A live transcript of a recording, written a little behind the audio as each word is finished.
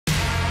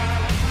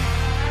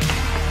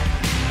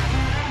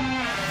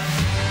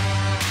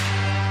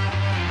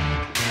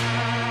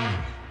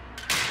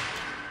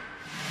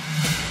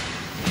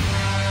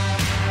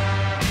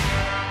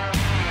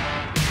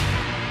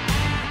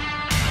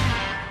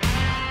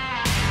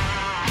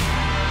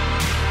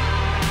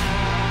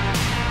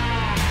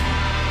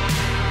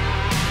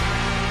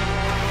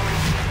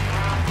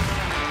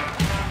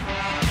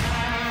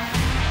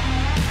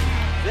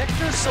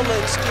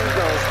excellent ski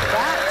goes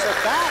back to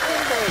back in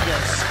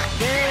Vegas.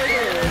 There it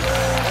is.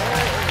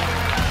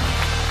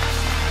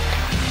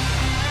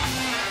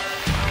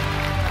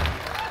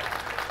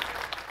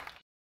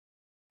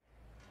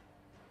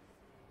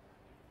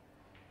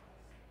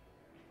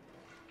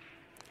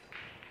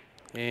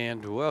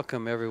 And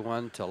welcome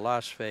everyone to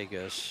Las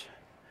Vegas.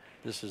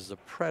 This is the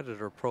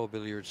Predator Pro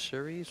Billiard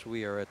Series.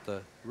 We are at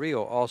the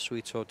Rio All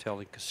Suites Hotel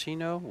and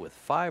Casino with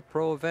 5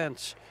 pro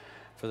events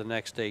for the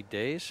next 8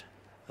 days.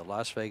 The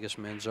Las Vegas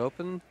Men's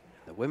Open,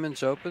 the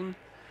Women's Open,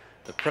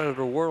 the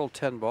Predator World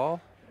 10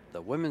 Ball,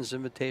 the Women's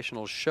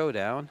Invitational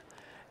Showdown,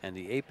 and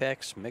the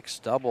Apex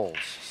Mixed Doubles.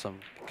 Some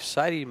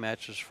exciting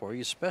matches for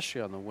you, especially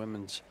on the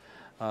women's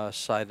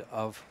side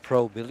of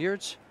pro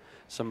billiards.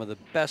 Some of the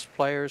best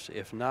players,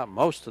 if not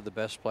most of the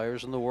best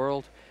players in the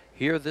world,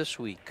 here this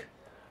week,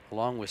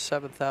 along with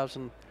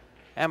 7,000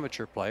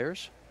 amateur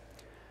players.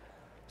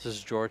 This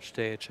is George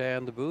Teache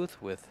in the booth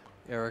with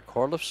Eric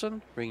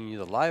Horlifson, bringing you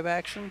the live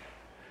action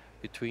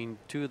between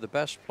 2 of the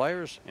best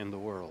players in the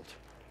world.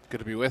 Good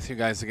to be with you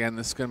guys again.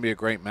 This is going to be a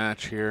great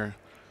match here.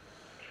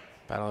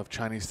 Battle of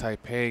Chinese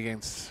Taipei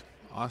against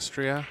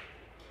Austria.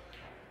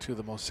 2 of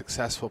the most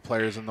successful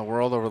players in the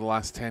world over the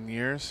last 10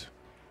 years.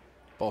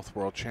 Both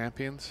world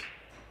champions.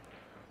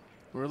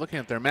 We were looking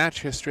at their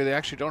match history. They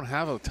actually don't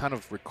have a ton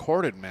of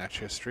recorded match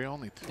history.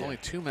 Only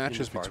 2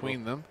 matches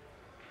between them.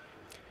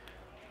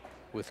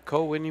 With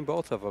co-winning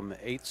both of them,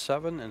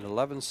 8-7 and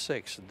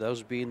 11-6.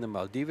 Those being the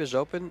Maldives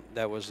Open.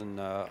 That was in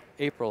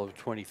April of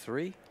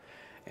 23.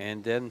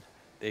 And then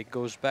it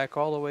goes back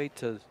all the way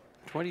to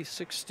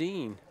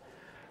 2016,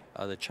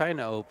 the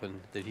China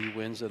Open that he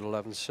wins at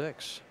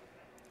 11-6.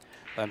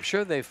 I'm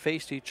sure they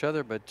faced each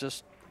other, but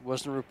just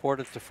wasn't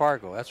reported to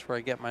Fargo. That's where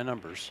I get my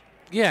numbers.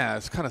 Yeah,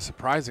 it's kind of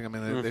surprising. I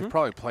mean, they've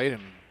probably played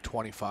in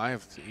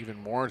 25,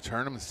 even more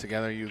tournaments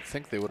together. You'd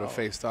think they would have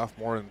faced off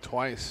more than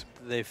twice.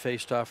 They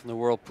faced off in the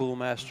World Pool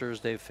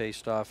Masters. They've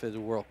faced off in the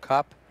World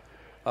Cup.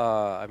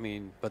 I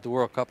mean, but the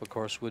World Cup, of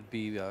course, would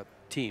be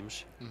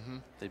teams.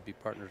 They'd be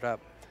partnered up.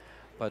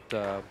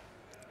 But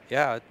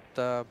yeah,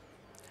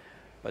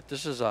 but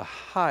this is a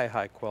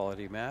high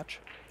quality match.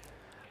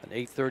 An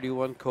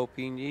 831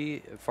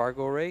 Copigny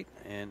Fargo rate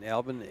and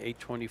Albin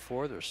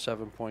 824. There's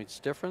 7 points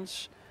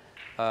difference.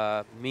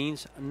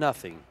 Means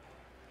nothing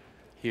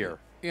here.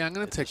 Yeah, I'm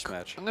going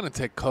to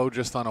take Co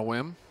just on a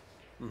whim.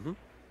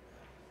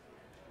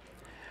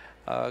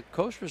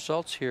 Co's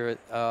results here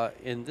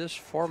in this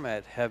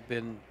format have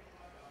been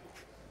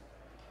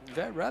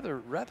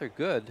rather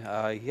good.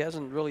 He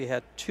hasn't really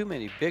had too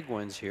many big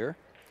wins here,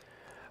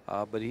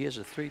 but he is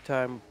a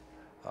 3-time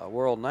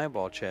world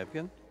 9-ball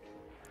champion.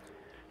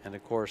 And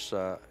of course,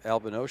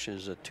 Albin Ouschan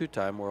is a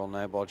 2-time world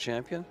 9-ball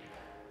champion.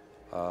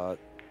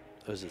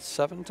 Was it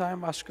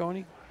 7-time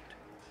Mosconi?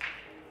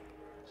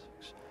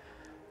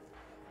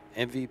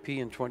 MVP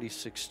in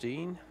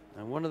 2016.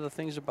 And one of the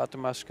things about the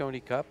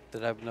Mosconi Cup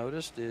that I've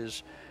noticed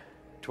is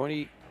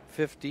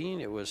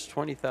 2015 it was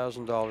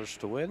 $20,000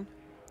 to win.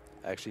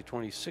 Actually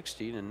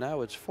 2016, and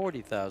now it's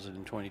 $40,000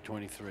 in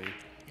 2023.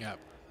 Yeah,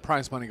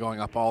 prize money going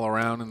up all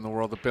around in the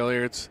world of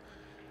billiards.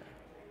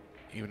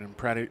 Even in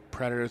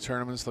Predator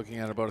tournaments, looking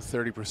at about a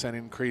 30%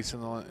 increase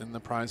in the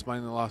prize money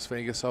in the Las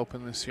Vegas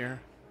Open this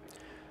year.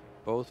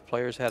 Both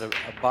players had a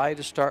bye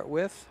to start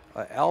with.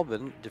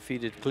 Albin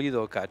defeated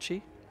Clido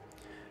Cachi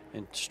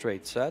in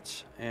straight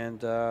sets, and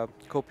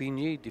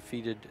Copigny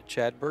defeated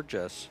Chad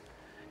Burgess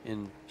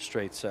in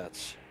straight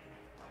sets.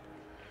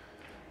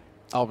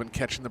 Albin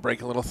catching the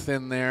break a little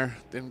thin there.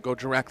 Didn't go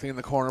directly in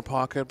the corner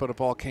pocket, but a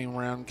ball came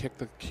around and kicked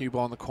the cue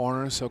ball in the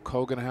corner, so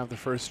Co going to have the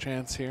first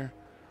chance here.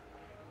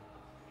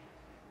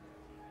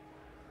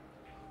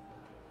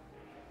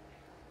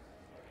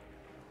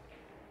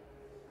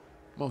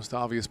 Most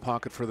obvious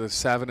pocket for the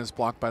 7 is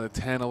blocked by the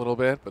 10 a little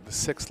bit, but the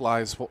 6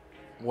 lies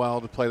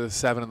well to play the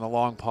 7 in the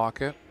long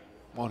pocket.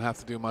 Won't have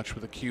to do much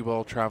with the cue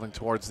ball traveling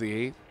towards the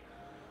 8.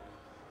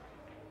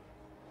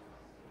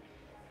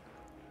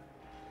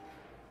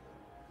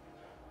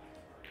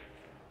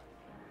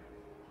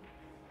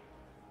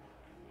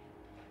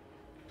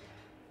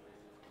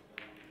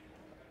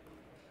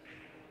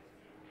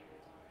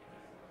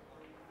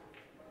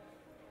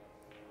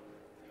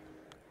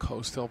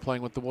 Co still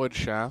playing with the wood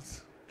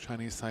shaft.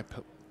 Chinese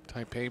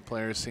Taipei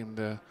players seem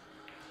to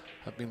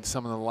have been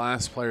some of the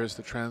last players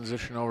to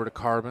transition over to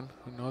carbon.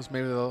 Who knows,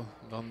 maybe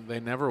they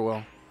never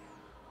will.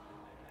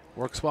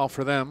 Works well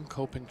for them.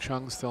 Ko Ping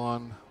Chung still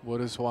on wood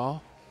as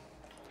well.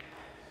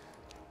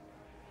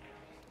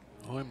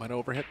 Oh, he might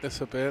overhit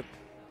this a bit.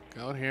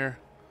 Go out here.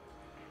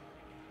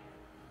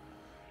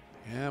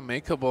 Yeah,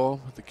 makeable,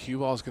 but the cue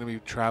ball is going to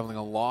be traveling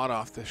a lot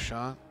off this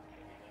shot.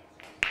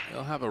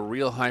 He'll have a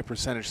real high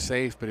percentage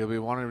safe, but he'll be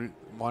wanting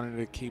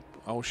to keep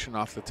Ouschan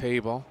off the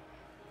table.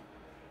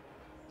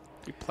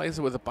 If he plays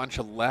it with a bunch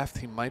of left,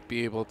 he might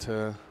be able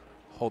to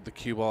hold the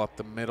cue ball up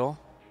the middle,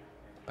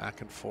 back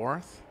and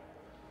forth.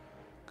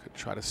 Could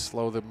try to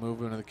slow the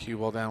movement of the cue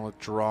ball down with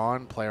draw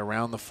and play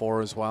around the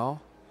 4 as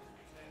well.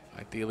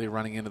 Ideally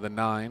running into the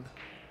 9.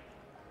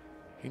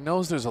 He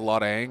knows there's a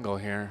lot of angle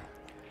here.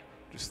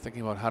 Just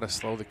thinking about how to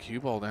slow the cue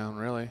ball down,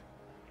 really.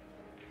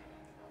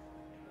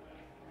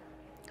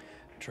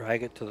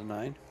 Drag it to the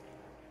 9.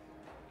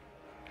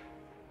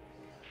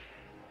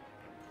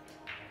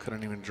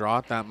 Couldn't even draw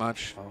it that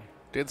much. Oh.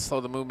 Did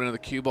slow the movement of the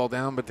cue ball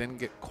down, but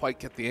didn't quite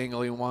get the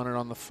angle he wanted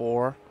on the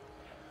 4.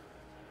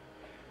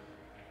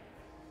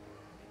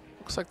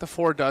 Looks like the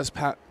 4 does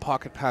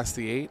pocket past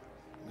the 8.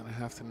 I'm going to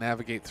have to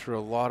navigate through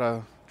a lot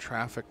of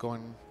traffic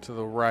going to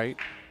the right.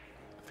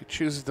 If he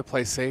chooses to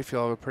play safe,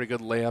 he'll have a pretty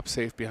good layup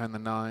safe behind the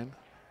 9.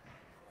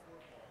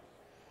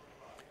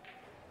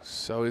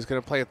 So he's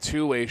going to play a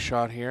two-way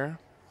shot here.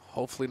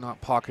 Hopefully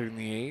not pocketing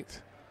the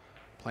 8.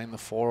 Playing the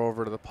 4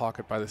 over to the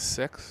pocket by the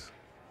 6.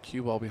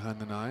 Cue ball behind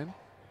the 9.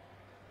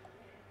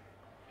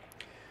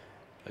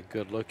 A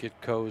good look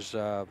at Ko's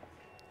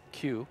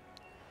cue.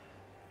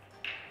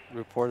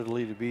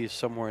 Reportedly to be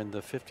somewhere in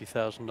the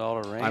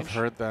 $50,000 range. I've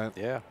heard that.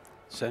 Yeah.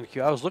 Send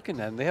Q. I was looking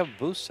at them. They have a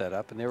booth set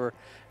up, and they were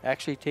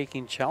actually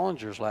taking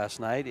challengers last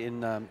night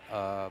in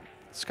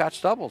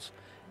Scotch doubles.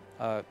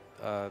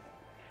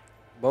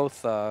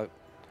 Both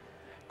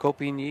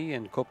Koping Yi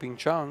and Koping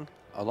Chung,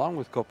 along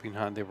with Koping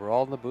Han, they were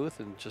all in the booth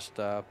and just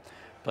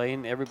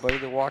playing everybody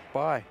that walked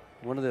by.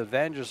 One of the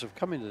advantages of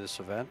coming to this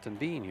event and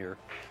being here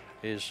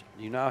is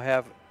you now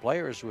have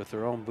players with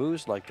their own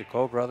booths, like the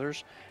Ko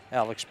brothers,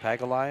 Alex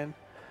Pagalion.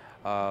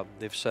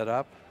 They've set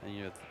up, and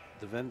you know,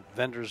 the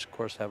vendors, of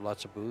course, have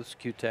lots of booths.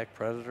 Q-Tech,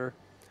 Predator.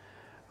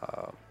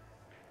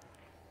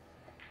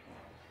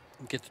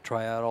 Get to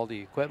try out all the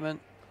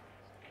equipment.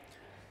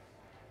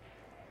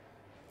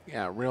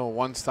 Yeah, real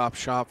one-stop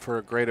shop for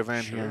a great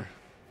event Sure. here.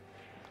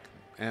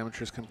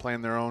 Amateurs can play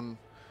in their own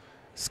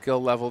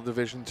skill level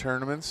division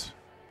tournaments,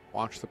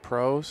 watch the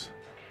pros,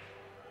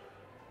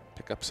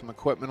 pick up some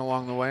equipment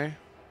along the way.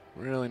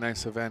 Really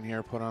nice event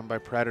here put on by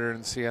Predator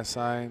and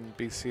CSI and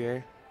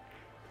BCA.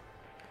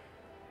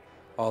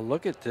 Oh,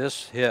 look at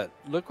this hit.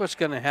 Look what's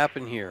going to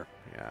happen here.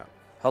 Yeah.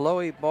 Hello,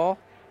 8-ball.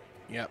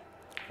 Yep.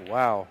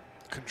 Wow.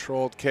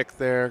 Controlled kick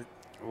there.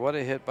 What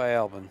a hit by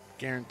Albin.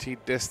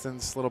 Guaranteed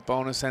distance. Little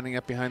bonus ending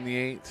up behind the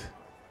 8.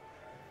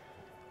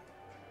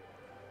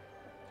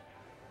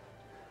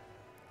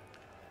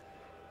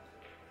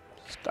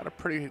 He's got a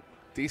pretty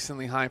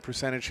decently high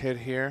percentage hit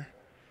here.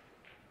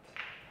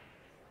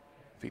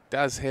 If he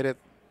does hit it,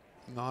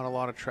 not a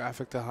lot of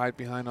traffic to hide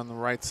behind on the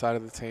right side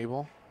of the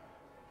table.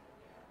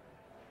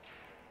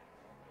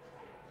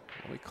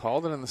 We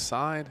called it on the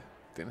side.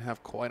 Didn't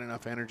have quite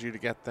enough energy to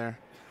get there.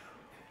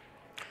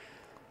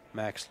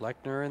 Max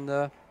Lechner in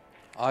the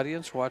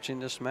audience watching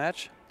this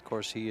match. Of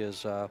course, he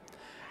is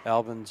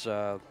Albin's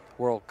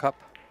World Cup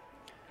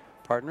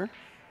partner.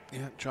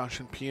 Yeah, Josh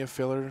and Pia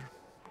Filler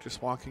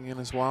just walking in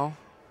as well.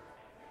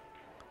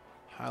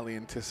 Highly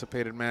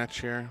anticipated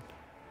match here.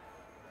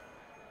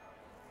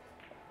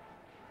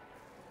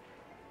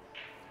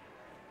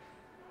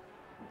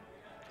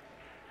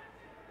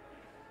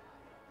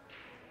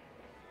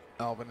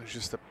 Albin is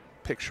just a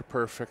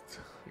picture-perfect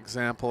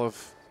example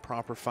of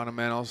proper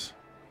fundamentals.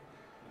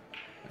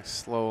 A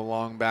slow,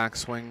 long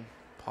backswing,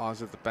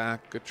 pause at the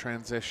back, good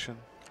transition.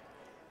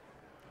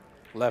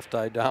 Left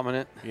eye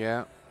dominant.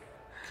 Yeah,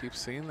 keep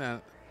seeing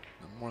that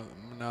more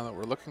now that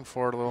we're looking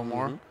for it a little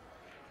more.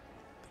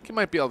 I think he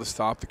might be able to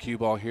stop the cue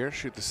ball here,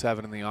 shoot the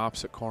 7 in the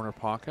opposite corner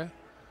pocket.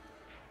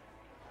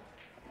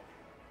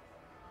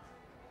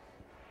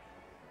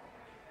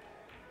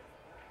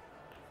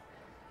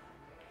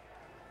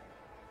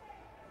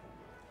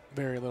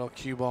 Very little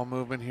cue ball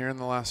movement here in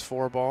the last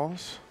 4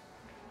 balls.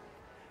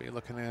 Be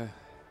looking to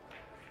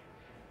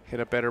hit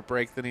a better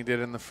break than he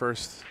did in the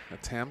first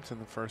attempt in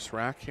the first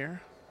rack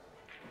here.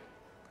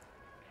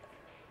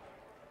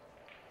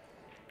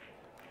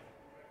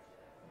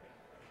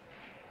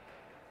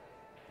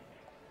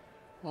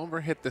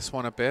 Overhit this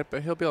one a bit,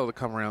 but he'll be able to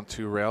come around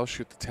 2 rails,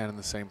 shoot the 10 in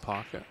the same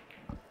pocket.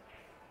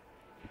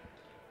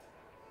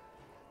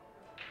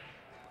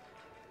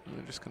 And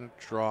they're just going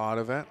to draw out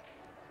of it.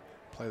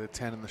 Play the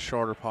 10 in the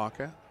shorter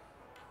pocket.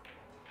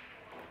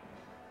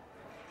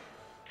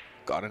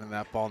 Got into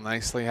that ball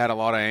nicely. Had a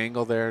lot of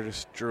angle there.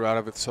 Just drew out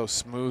of it so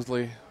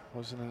smoothly.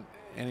 Wasn't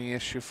any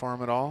issue for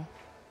him at all.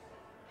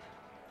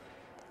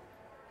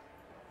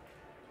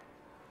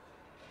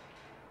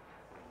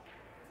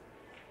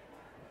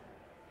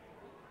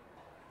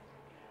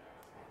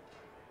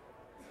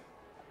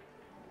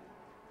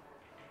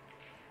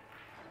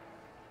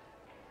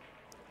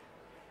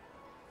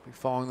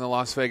 Following the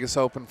Las Vegas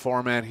Open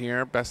format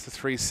here, best of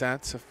 3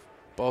 sets.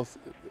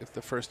 If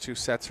the first 2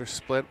 sets are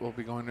split, we'll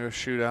be going to a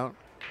shootout.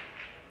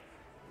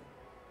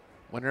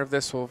 Winner of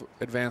this will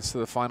advance to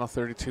the final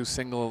 32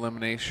 single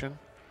elimination.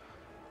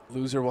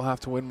 Loser will have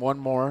to win 1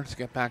 more to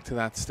get back to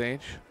that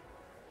stage.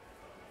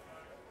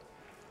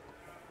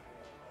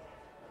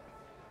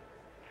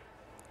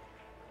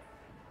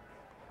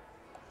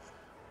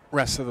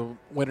 Rest of the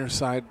winner's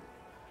side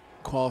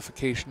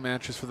qualification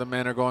matches for the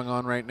men are going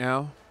on right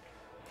now.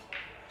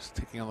 Just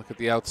taking a look at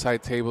the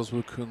outside tables,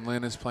 Wu Kun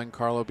Lin is playing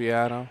Carlo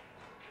Beato.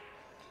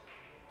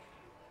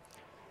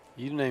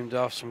 You named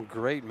off some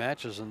great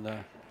matches in the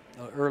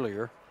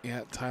earlier.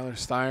 Yeah, Tyler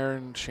Steyer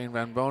and Shane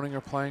Van Boning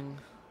are playing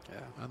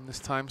on this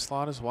time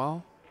slot as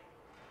well.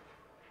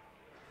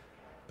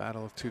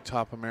 Battle of two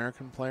top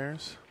American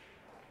players.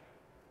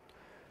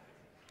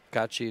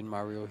 Gachi and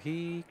Mario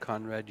He,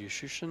 Konrad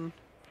Yushushin,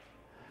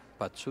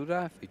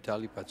 Patsura,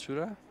 Vitali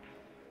Patsura,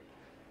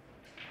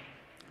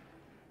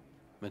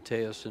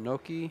 Mateo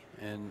Sunoki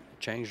and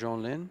Chang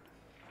Zhonglin,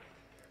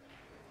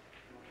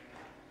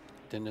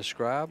 Dennis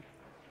Grab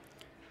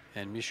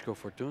and Mishko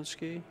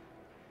Fortunsky,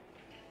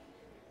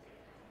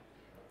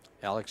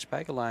 Alex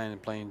Pagalayan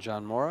playing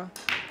John Mora,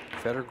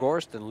 Fedor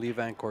Gorst and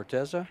Levan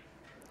Corteza.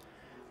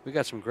 We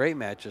got some great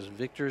matches.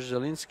 Victor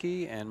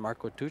Zielinski and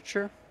Marco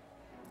Tucher.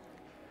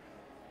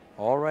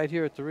 All right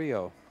here at the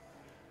Rio.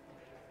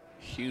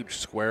 Huge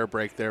square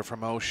break there from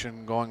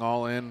Ouschan, going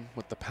all in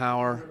with the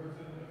power.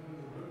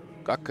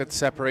 Got good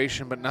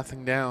separation, but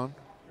nothing down.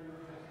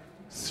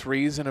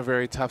 Three's in a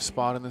very tough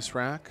spot in this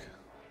rack.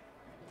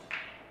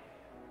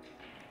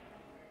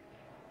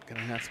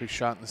 Gonna have to be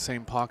shot in the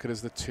same pocket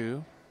as the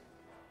 2.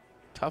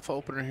 Tough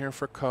opener here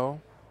for Ko.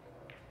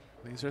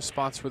 These are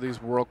spots where these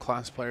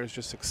world-class players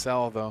just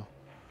excel, though.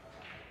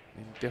 I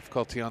mean,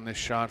 difficulty on this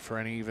shot for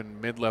any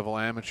even mid-level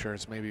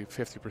amateurs, maybe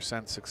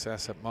 50%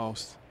 success at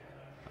most.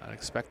 I'd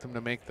expect them to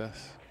make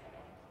this.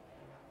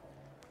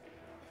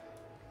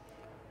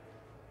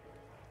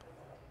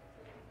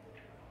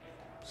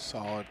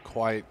 Solid,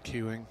 quiet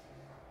cueing.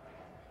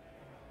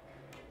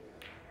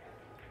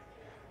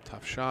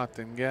 Tough shot,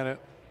 didn't get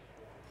it.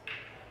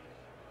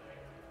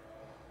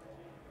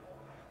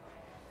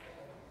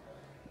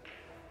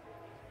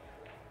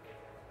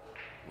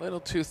 Little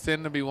too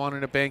thin to be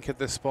wanting to bank at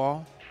this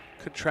ball.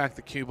 Could track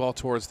the cue ball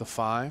towards the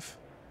 5.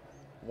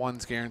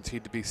 1's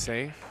guaranteed to be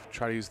safe.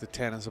 Try to use the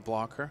 10 as a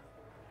blocker.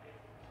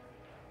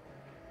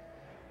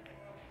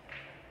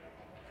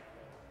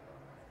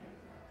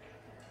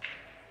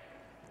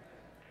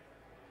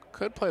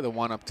 Could play the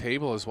 1 up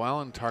table as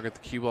well and target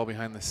the cue ball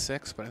behind the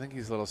 6, but I think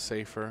he's a little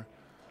safer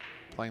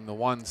playing the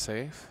 1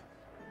 safe.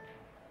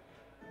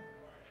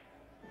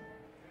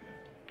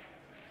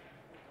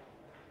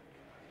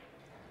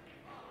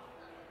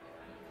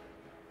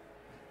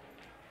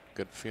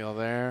 Good feel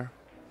there.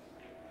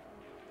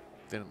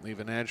 Didn't leave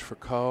an edge for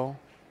Ko.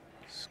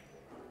 He's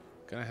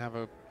gonna have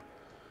a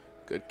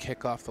good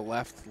kick off the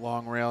left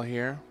long rail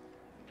here.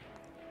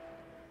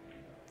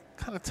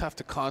 Kind of tough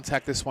to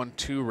contact this one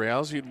 2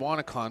 rails. You'd want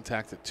to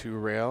contact it 2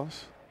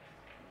 rails.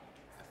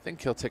 I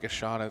think he'll take a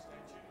shot at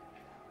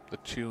the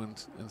 2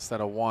 instead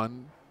of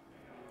 1.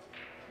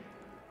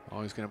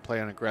 Oh, he's gonna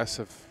play an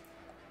aggressive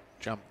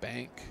jump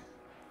bank.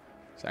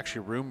 There's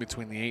actually room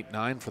between the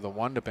 8-9 for the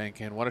 1 to bank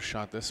in. What a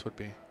shot this would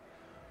be.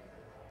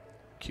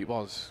 Cue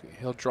balls,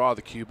 he'll draw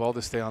the cue ball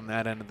to stay on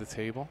that end of the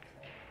table.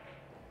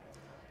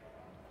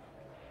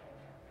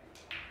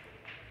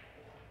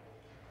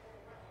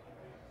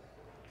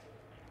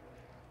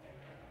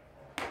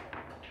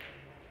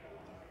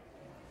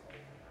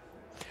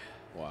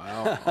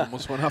 Wow,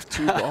 almost went off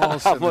 2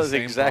 balls in the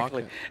same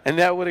exactly. pocket. And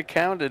that would have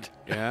counted.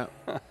 Yeah.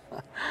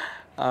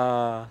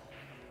 That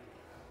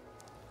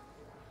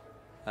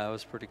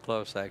was pretty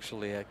close,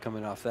 actually,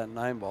 coming off that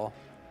 9 ball.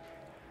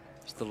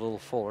 Just a little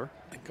fuller.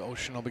 I think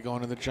Ouschan will be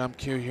going to the jump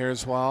cue here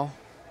as well.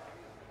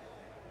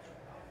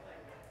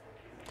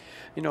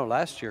 You know,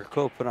 last year,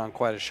 Ko put on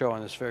quite a show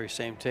on this very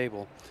same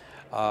table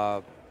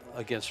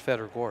against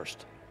Fedor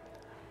Gorst.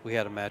 We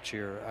had a match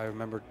here. I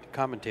remember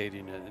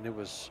commentating it, and it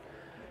was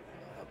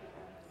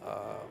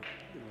a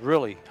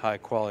really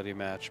high-quality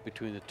match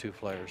between the 2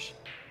 players.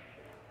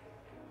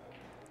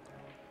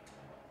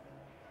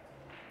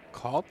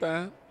 Called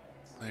that.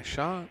 Nice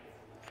shot.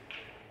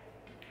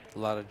 A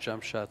lot of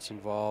jump shots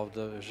involved.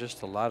 There's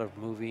just a lot of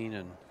moving,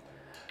 and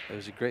it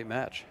was a great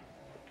match.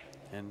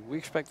 And we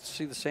expect to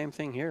see the same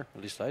thing here.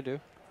 At least I do.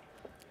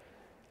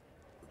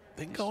 I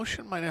think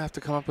Ouschan might have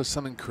to come up with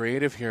something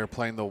creative here,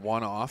 playing the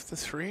 1 off the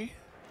 3.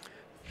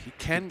 He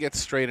can get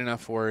straight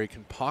enough where he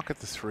can pocket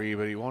the 3,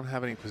 but he won't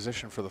have any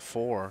position for the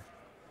 4.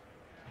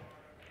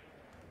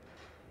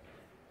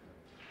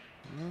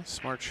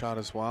 Smart shot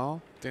as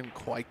well. Didn't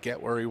quite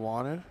get where he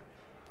wanted. I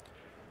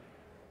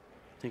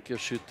think he'll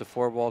shoot the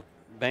 4-ball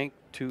bank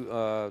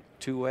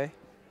two-way.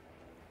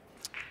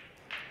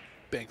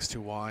 Bank's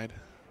too wide.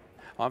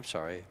 Oh, I'm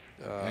sorry.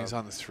 He's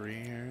on the 3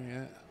 here,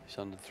 yeah. He's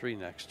on the 3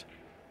 next.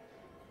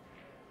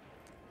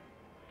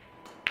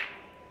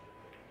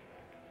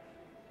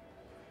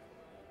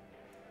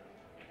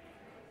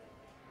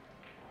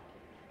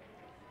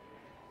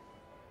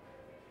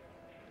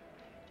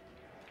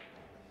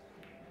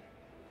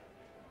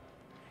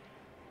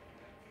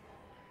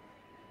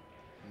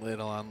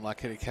 Little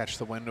unlucky to catch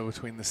the window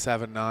between the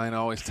 7-9.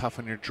 Always tough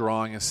when you're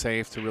drawing a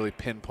safe to really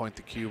pinpoint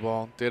the cue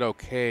ball. Did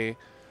okay,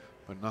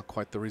 but not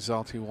quite the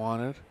result he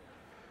wanted.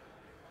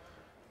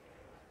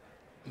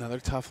 Another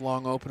tough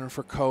long opener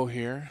for Ko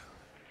here.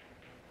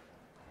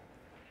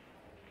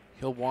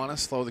 He'll want to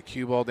slow the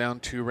cue ball down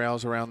 2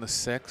 rails around the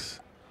 6,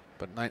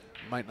 but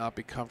might not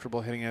be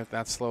comfortable hitting it at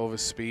that slow of a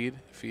speed.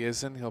 If he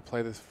isn't, he'll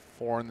play the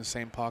 4 in the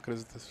same pocket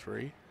as the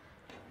 3.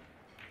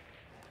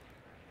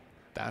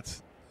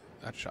 That's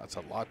That shot's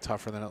a lot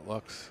tougher than it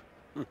looks.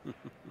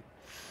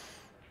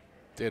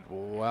 Did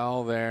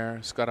well there.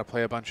 Just got to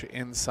play a bunch of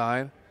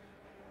inside.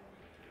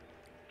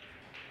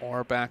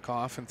 Or back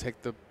off and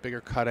take the bigger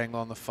cut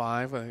angle on the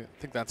 5. I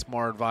think that's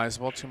more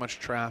advisable. Too much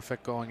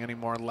traffic going any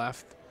more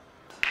left.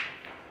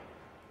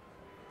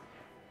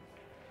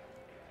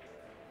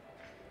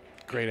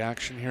 Great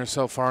action here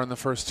so far in the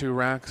first 2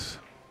 racks.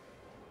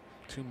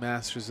 2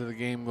 masters of the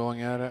game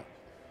going at it.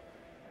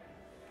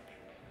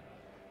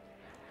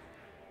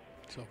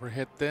 Let's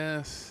overhit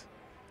this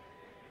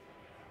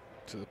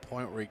to the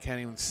point where you can't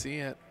even see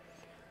it.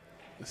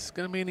 This is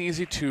going to be an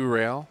easy 2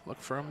 rail. Look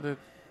for him to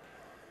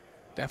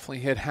definitely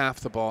hit half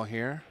the ball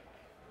here.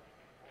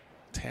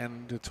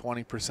 10 to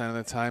 20% of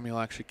the time he'll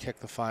actually kick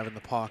the 5 in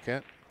the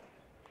pocket.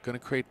 Going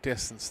to create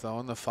distance though,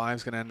 and the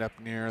 5's going to end up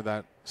near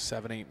that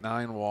 7, 8,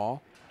 9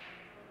 wall.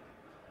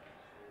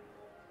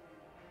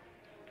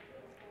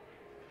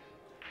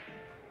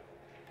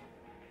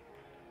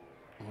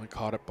 Only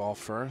caught it ball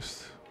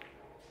first.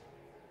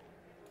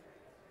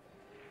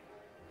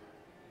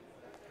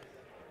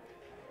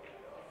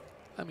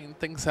 I mean,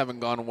 things haven't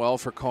gone well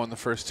for Cohen the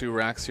first 2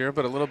 racks here,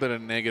 but a little bit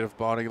of negative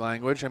body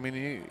language. I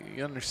mean,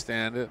 you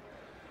understand it.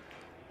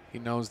 He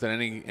knows that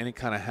any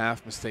kind of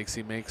half mistakes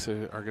he makes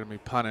are going to be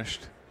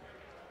punished.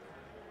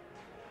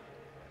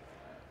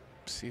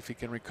 See if he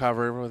can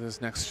recover with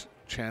his next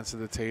chance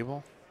at the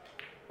table.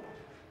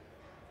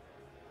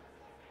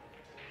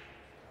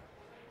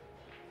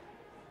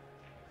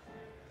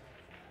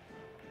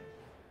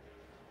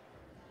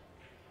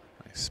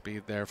 Nice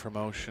speed there from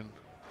Ouschan.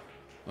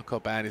 Look how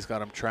bad he's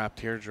got him trapped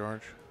here,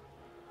 George.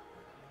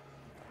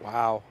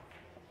 Wow.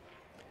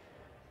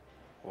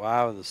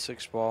 Wow, the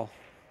 6 ball.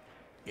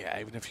 Yeah,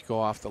 even if you go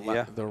off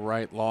the the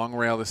right long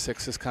rail, the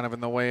 6 is kind of in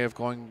the way of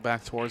going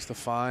back towards the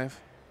 5.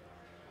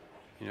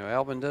 You know,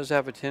 Albin does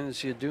have a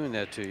tendency of doing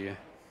that to you.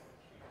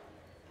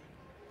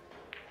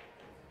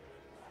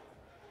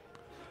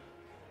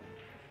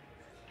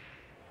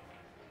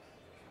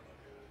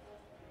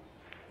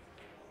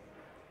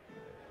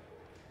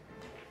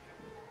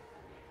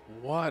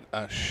 What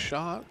a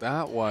shot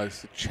that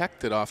was.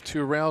 Checked it off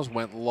 2 rails,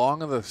 went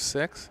long of the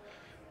 6,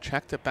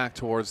 checked it back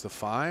towards the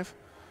 5.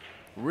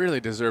 Really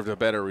deserved a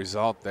better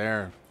result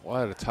there.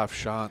 What a tough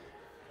shot.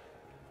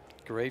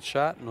 Great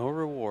shot, no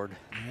reward.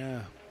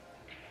 Yeah.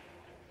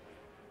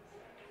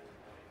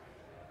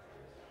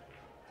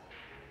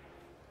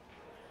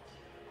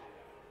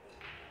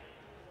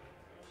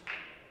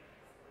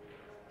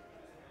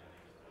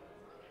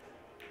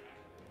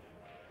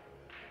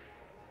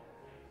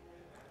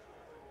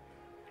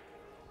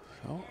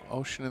 So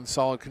Ouschan in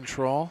solid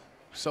control.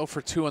 So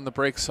for 2 on the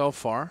break so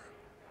far.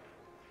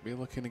 Be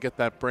looking to get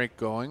that break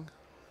going.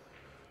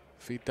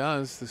 If he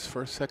does, this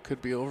first set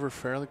could be over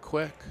fairly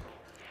quick.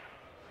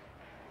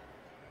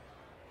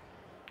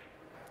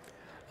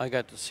 I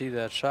got to see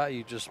that shot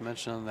you just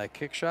mentioned on that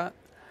kick shot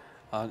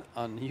on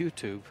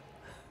YouTube.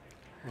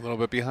 A little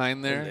bit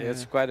behind there.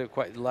 It's yeah.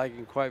 quite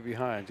lagging quite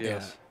behind,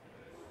 yes.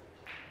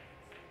 Yeah.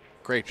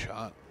 Great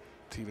shot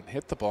to even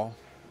hit the ball.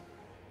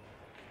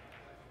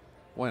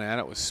 Went at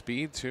it with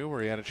speed too,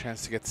 where he had a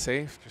chance to get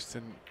safe. Just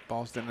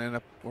balls didn't end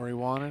up where he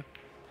wanted.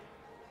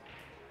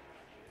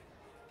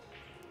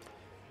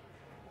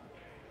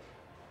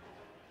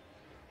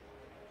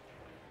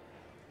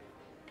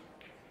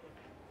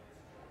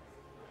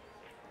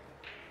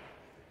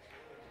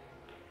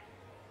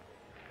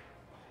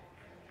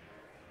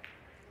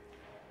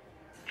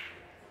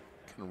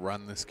 Can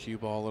run this cue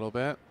ball a little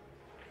bit.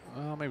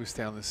 Well, maybe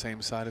stay on the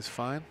same side is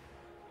fine.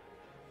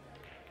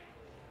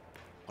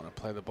 Want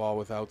to play the ball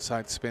with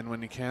outside spin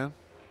when you can.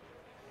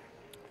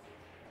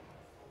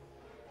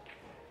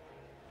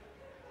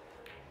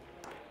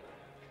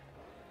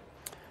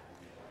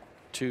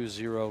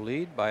 (2-0)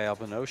 lead by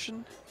Albin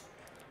Ouschan.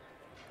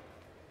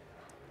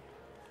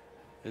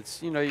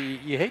 It's, you know,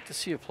 you hate to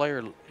see a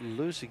player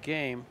lose a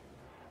game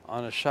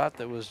on a shot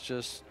that was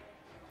just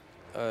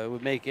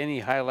would make any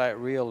highlight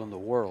reel in the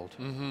world.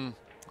 Mm-hmm.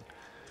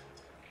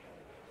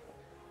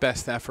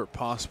 Best effort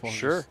possible.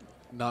 Sure.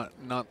 Not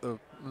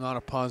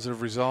a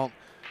positive result.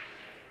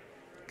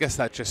 Guess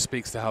that just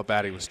speaks to how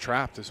bad he was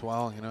trapped as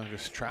well. You know,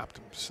 just trapped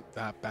him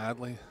that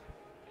badly.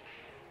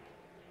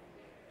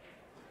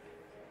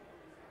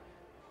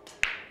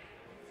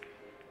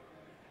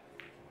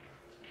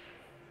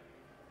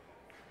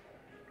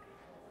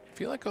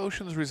 I feel like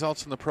Ouschan's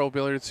results in the Pro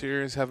Billiard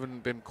Series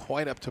haven't been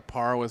quite up to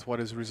par with what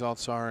his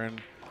results are in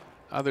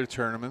other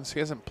tournaments. He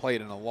hasn't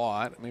played in a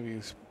lot. Maybe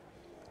he's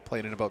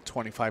played in about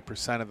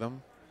 25% of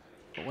them.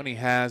 But when he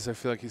has, I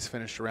feel like he's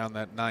finished around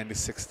that 9 to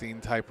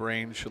 16 type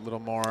range, a little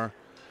more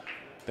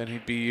than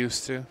he'd be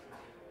used to.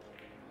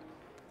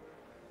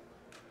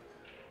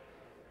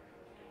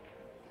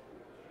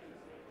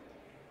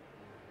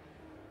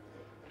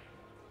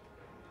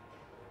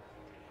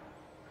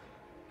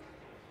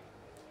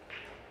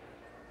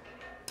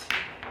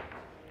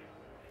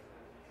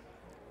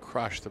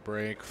 Crushed the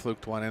break,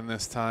 fluked one in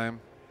this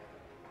time.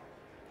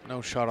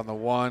 No shot on the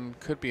 1,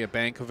 could be a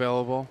bank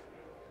available.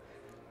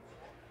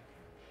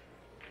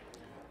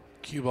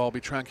 Cue ball will be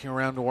tracking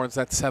around towards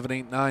that 7,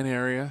 8, 9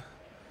 area.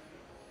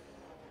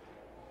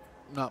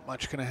 Not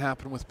much going to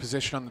happen with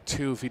position on the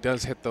 2 if he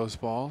does hit those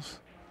balls.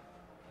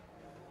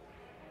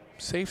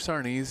 Safes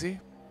aren't easy.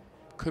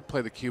 Could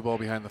play the cue ball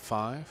behind the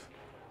 5.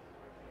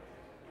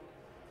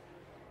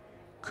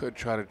 Could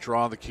try to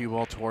draw the cue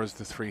ball towards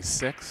the 3,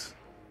 6.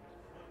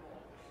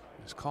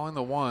 He's calling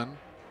the 1.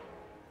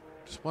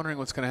 Just wondering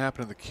what's going to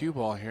happen to the cue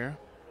ball here.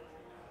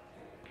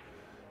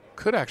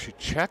 Could actually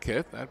check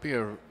it. That'd be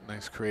a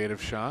nice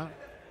creative shot.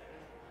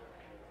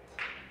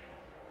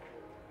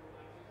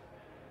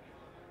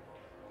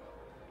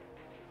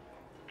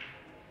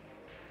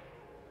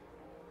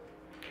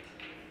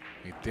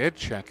 He did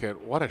check it.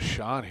 What a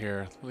shot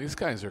here. These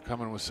guys are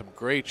coming with some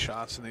great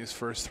shots in these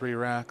first 3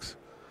 racks.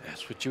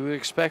 That's what you would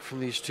expect from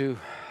these 2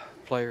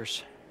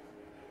 players.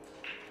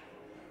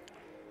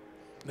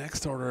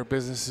 Next order of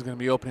business is going to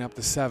be opening up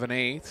the 7,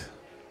 8.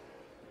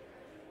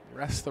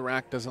 Rest of the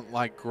rack doesn't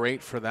like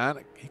great for that.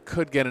 He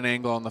could get an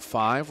angle on the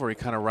 5 where he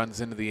kind of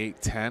runs into the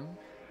 8, 10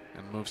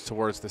 and moves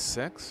towards the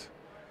 6.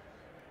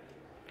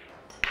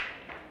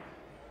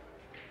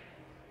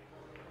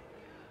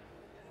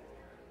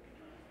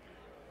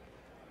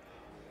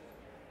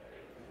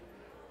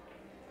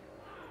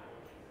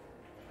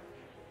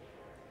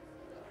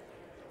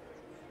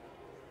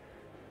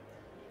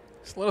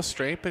 It's a little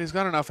straight, but he's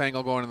got enough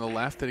angle going to the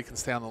left that he can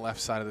stay on the left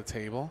side of the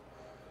table.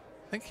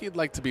 I think he'd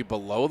like to be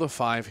below the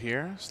 5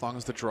 here, as long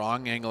as the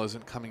drawing angle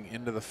isn't coming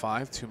into the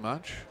 5 too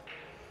much.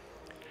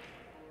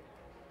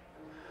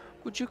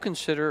 Would you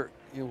consider,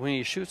 when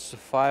he shoots the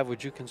 5,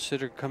 would you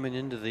consider coming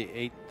into the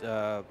 8,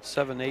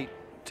 7, 8,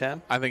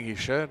 10? I think he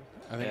should.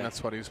 I think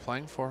that's what he was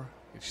playing for.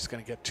 He's just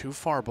going to get too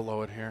far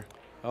below it here.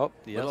 Oh,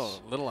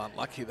 yes. Little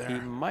unlucky there. He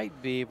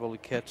might be able to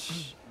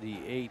catch the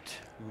 8,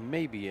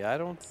 maybe. I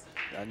don't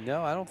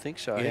think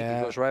so. I think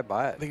he goes right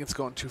by it. I think it's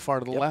going too far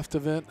to the left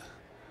of it.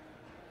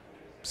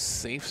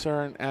 Safes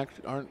aren't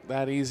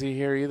that easy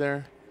here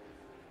either.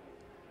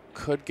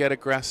 Could get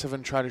aggressive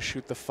and try to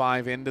shoot the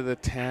 5 into the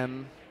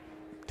 10,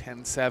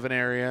 10, 7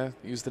 area.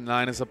 Use the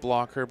 9 as a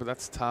blocker, but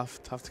that's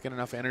tough. Tough to get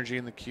enough energy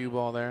in the cue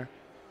ball there.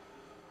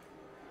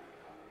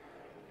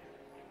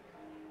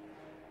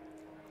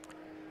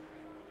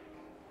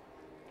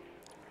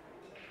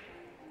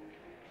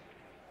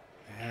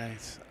 Yeah,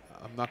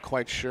 I'm not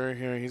quite sure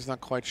here. He's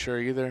not quite sure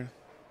either.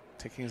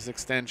 Taking his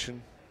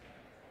extension.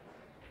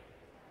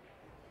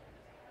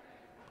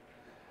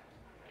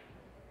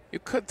 You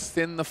could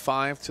thin the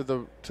 5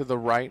 to the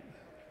right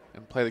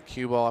and play the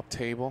cue ball up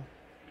table.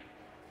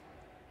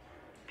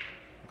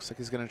 Looks like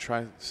he's going to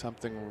try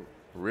something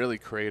really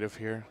creative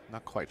here.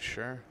 Not quite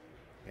sure.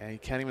 Yeah, he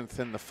can't even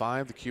thin the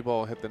 5. The cue ball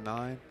will hit the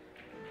 9.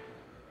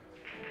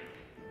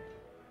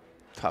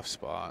 Tough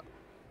spot.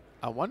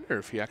 I wonder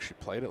if he actually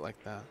played it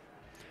like that.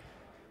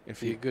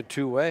 If he a good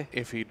 2-way.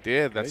 If he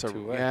did, that's a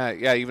two-way.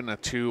 yeah, even a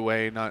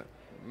 2-way, not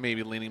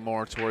maybe leaning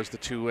more towards the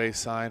 2-way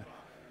side.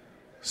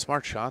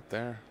 Smart shot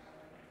there.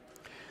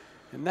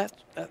 And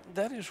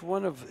that is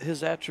one of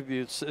his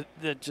attributes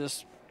that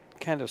just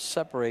kind of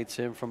separates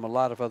him from a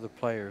lot of other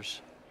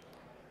players.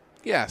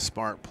 Yeah,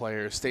 smart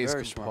player, stays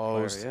Very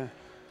composed. Smart player,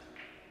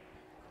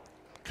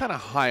 yeah. Kind of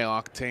high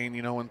octane,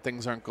 you know, when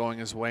things aren't going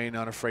his way,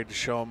 not afraid to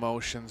show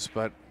emotions,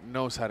 but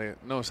knows how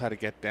to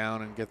get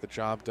down and get the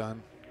job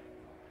done.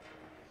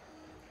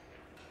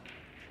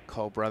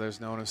 Cole brothers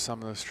known as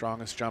some of the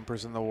strongest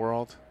jumpers in the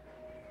world.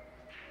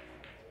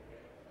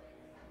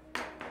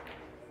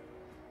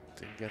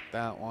 Didn't get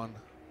that one.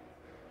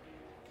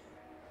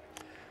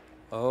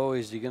 Oh,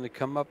 is he going to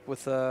come up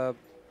with a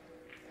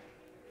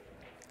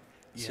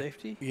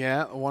safety?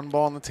 Yeah, one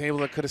ball on the table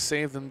that could have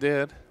saved them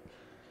did.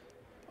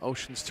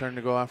 Ouschan's turn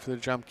to go after the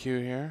jump cue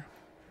here.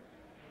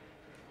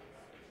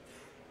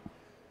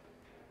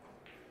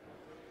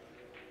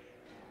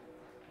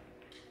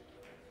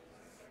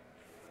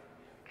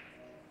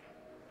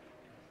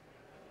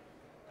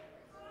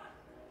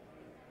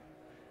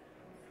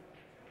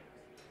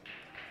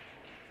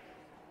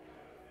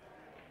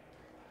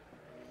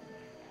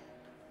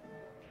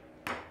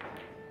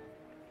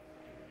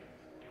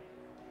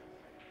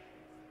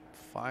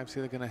 Five's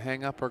either going to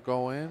hang up or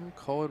go in.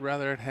 Cole would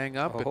rather it hang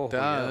up. Oh, it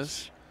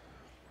does. Yes.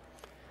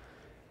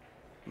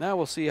 Now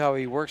we'll see how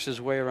he works his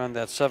way around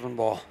that 7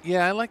 ball.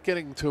 Yeah, I like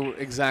getting to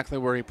exactly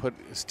where he put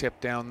his tip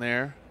down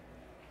there.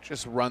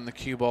 Just run the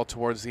cue ball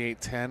towards the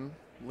 8-10.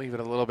 Leave it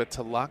a little bit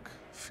to luck.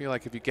 Feel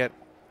like if you get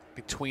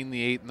between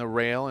the 8 and the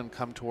rail and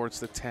come towards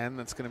the 10,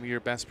 that's going to be your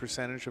best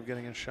percentage of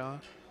getting a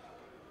shot.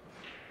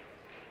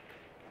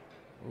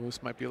 Ooh,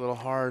 this might be a little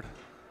hard.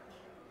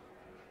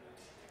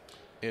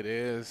 It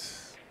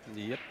is.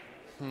 Yep.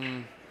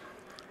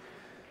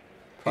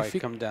 Probably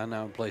come down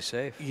now and play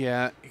safe.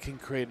 Yeah, you can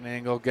create an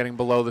angle getting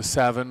below the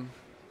 7.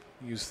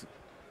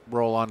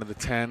 Roll onto the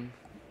 10.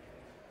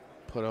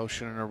 Put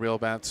Ouschan in a real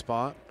bad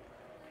spot.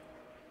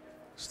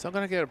 Still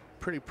going to get a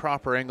pretty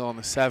proper angle on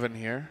the 7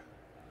 here.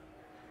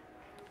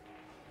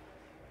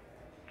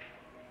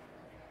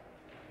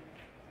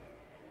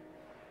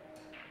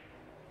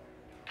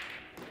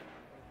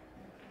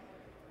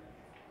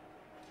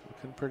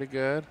 Looking pretty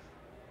good.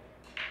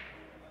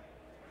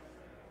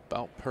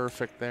 About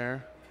perfect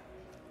there.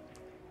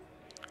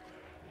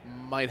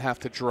 Might have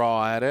to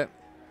draw at it.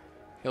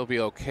 He'll be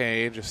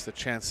okay. Just the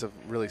chance of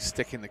really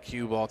sticking the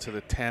cue ball to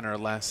the 10 or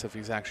less if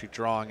he's actually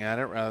drawing at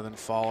it rather than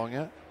following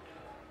it.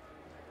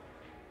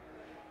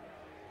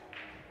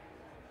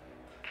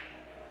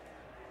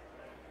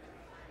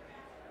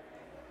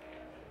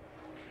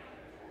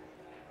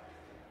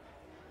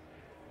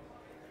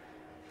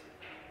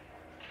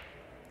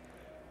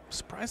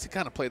 Surprised he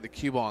kind of played the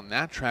cue ball on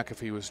that track if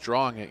he was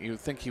drawing it. You would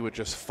think he would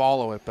just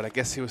follow it, but I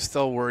guess he was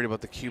still worried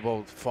about the cue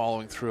ball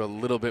following through a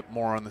little bit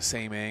more on the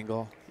same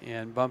angle.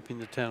 Yeah, and bumping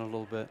the 10 a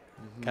little bit,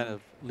 kind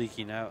of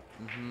leaking out.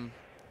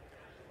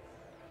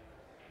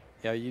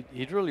 Yeah,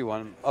 you'd really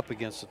want him up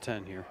against the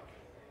 10 here,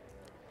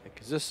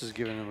 because this is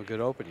giving him a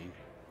good opening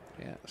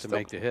to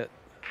make the hit.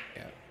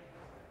 Yeah.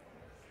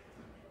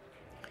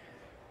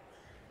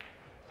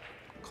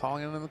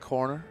 Calling it in the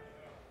corner.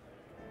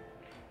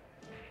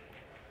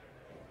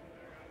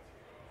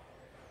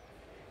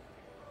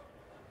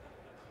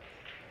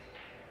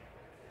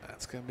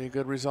 That's going to be a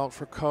good result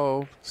for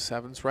Ko.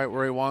 7's right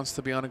where he wants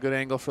to be on a good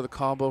angle for the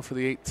combo for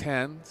the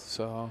 8-10.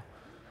 So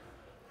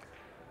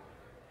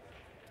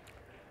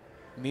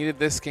needed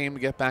this game to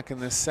get back in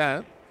this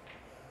set.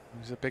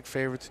 He's a big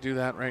favorite to do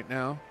that right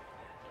now.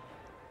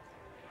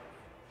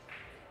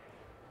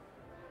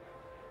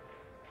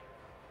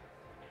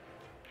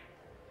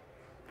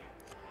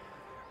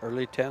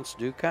 Early 10s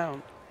do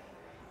count.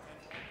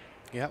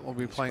 Yeah, we'll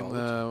be playing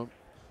the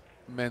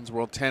Men's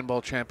World 10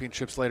 Ball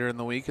Championships later in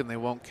the week, and they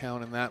won't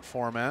count in that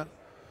format.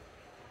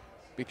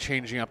 Be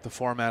changing up the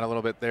format a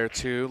little bit there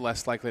too.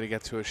 Less likely to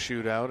get to a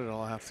shootout.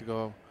 It'll have to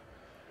go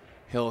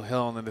hill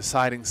in the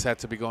deciding set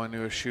to be going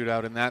to a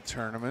shootout in that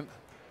tournament.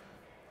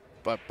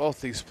 But both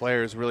these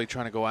players really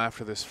trying to go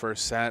after this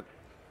first set.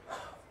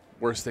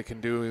 Worst they can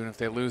do, even if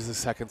they lose the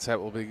second set,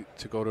 will be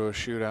to go to a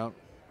shootout.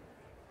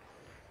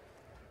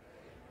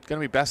 Going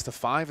to be best of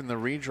 5 in the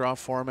redraw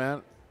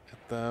format.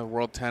 The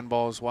World 10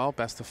 Ball as well,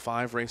 best of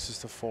 5 races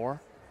to 4.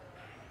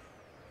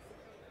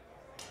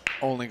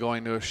 Only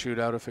going to a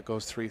shootout if it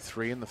goes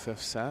 3-3 in the 5th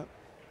set.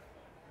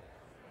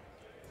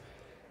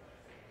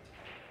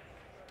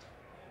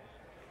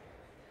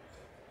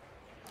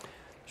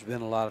 There's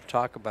been a lot of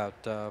talk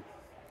about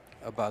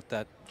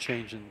that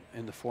change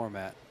in the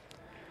format,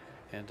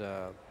 and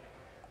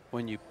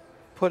when you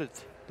put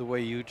it the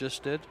way you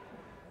just did,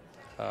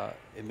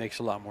 it makes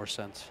a lot more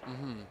sense.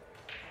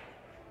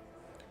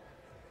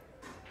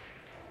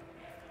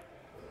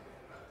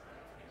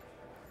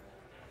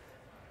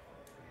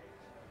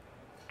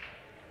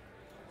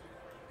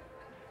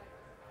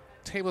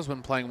 Table's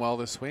been playing well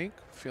this week.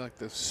 I feel like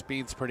the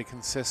speed's pretty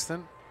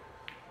consistent.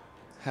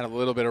 Had a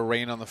little bit of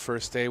rain on the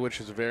first day,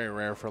 which is very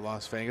rare for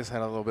Las Vegas.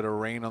 Had a little bit of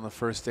rain on the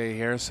first day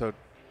here, so it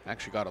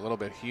actually got a little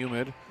bit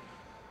humid.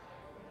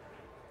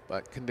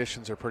 But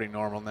conditions are pretty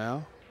normal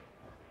now.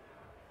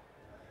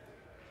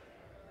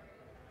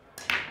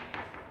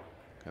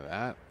 Look at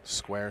that.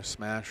 Square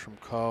smash from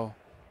Ko.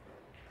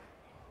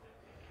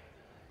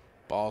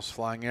 Balls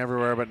flying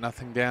everywhere, but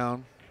nothing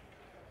down.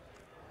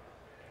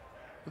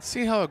 Let's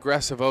see how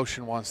aggressive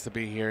Ouschan wants to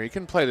be here. He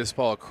can play this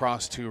ball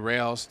across 2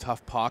 rails,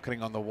 tough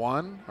pocketing on the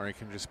 1, or he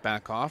can just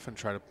back off and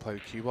try to play the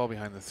cue ball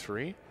behind the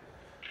 3.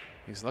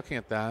 He's looking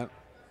at that.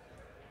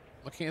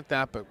 Looking at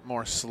that, but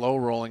more slow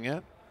rolling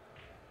it.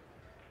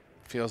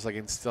 Feels like he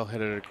can still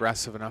hit it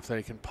aggressive enough that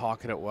he can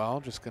pocket it well.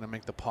 Just going to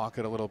make the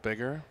pocket a little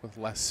bigger with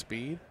less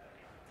speed.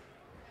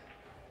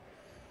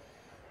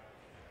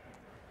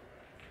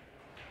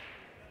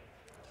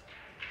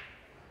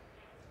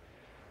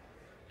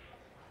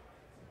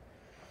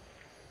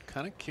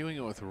 Kind of cueing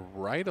it with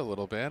right a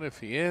little bit. If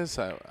he is,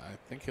 I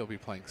think he'll be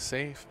playing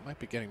safe. Might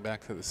be getting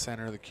back to the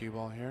center of the cue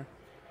ball here.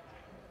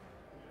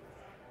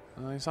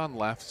 He's on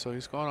left, so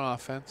he's going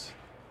offense.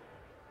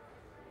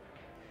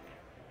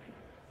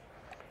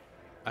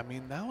 I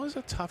mean, that was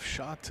a tough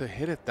shot to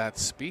hit at that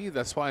speed.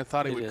 That's why I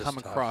thought he would come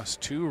across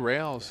 2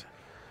 rails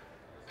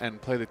and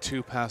play the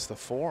 2 past the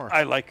 4.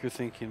 I like your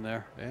thinking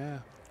there. Yeah.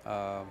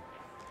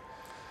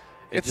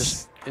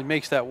 It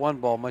makes that 1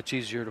 ball much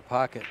easier to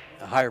pocket,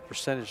 a higher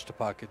percentage to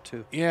pocket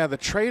too. Yeah, the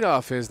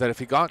trade-off is that if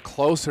he got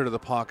closer to the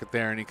pocket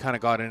there and he kind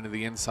of got into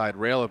the inside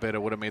rail a bit,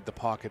 it would have made the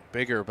pocket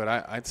bigger. But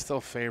I'd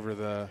still favor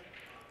the.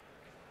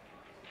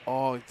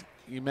 Oh,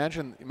 you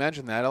imagine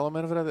that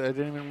element of it. I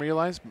didn't even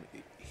realize.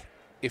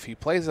 If he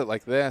plays it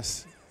like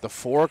this, the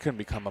 4 can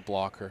become a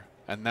blocker,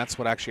 and that's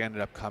what actually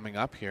ended up coming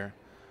up here.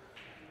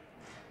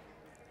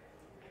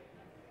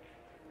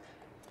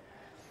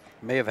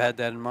 May have had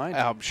that in mind.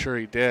 I'm sure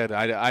he did.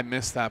 I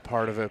missed that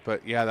part of it,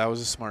 but yeah, that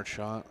was a smart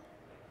shot.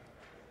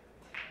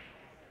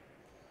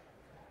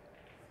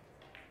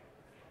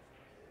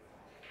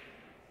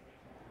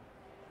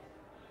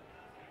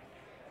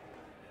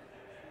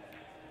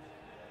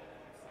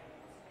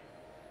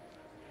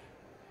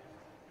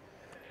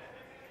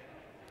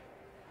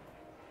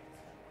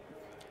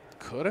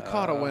 Could have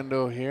caught a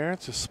window here.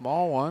 It's a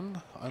small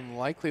one.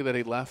 Unlikely that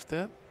he left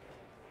it.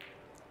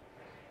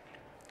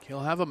 He'll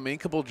have a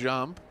makeable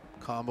jump,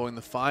 comboing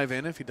the 5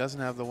 in if he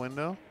doesn't have the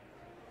window.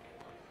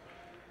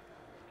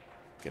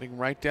 Getting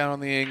right down on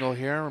the angle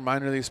here.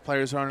 Reminder, these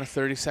players are on a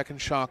 30-second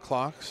shot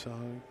clock, so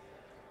he'll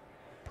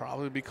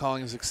probably be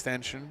calling his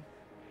extension,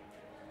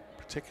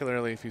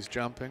 particularly if he's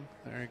jumping.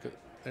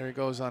 There he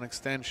goes on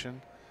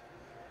extension.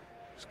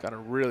 Just got to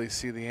really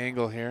see the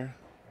angle here.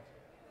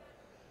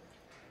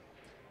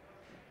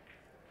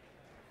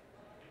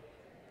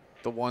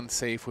 The one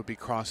safe would be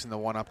crossing the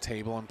one-up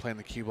table and playing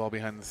the cue ball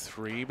behind the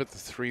 3, but the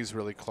 3 is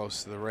really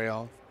close to the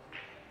rail.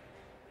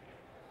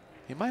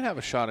 He might have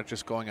a shot at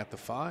just going at the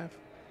 5.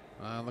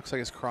 Looks like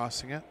he's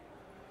crossing it.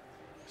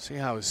 See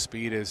how his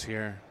speed is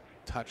here.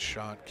 Touch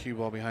shot, cue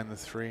ball behind the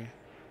 3.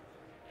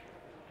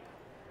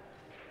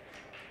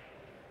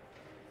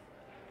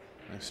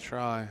 Nice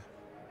try.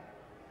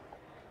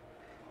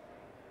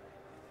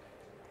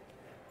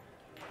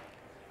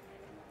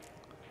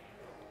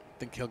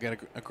 Think he'll get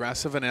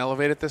aggressive and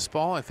elevate at this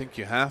ball? I think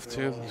you have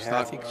to.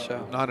 Yeah, I think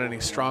so. Not any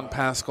strong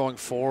pass going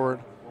forward.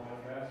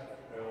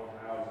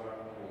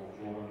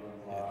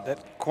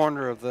 That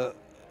corner of the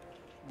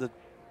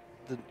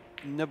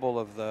nibble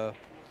of the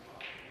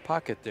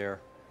pocket there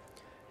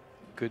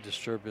could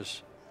disturb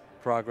his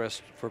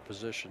progress for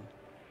position.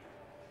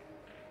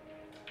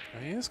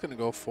 He is going to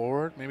go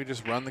forward. Maybe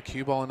just run the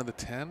cue ball into the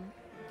 10.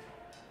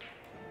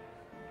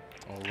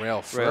 Oh,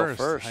 rail first. Rail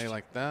first. How you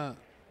like that?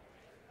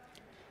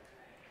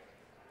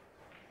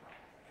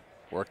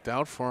 Worked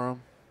out for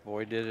him.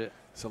 Boy, did it.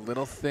 It's a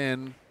little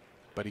thin,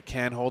 but he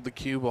can hold the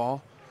cue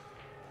ball,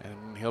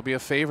 and he'll be a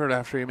favorite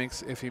after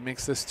if he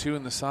makes this 2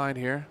 in the side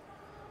here.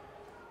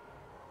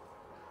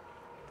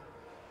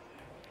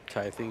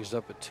 Tie things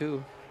up at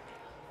 2.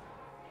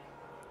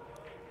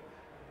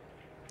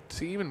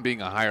 See, even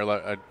being a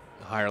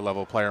higher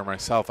level player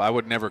myself, I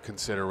would never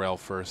consider rail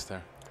first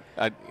there.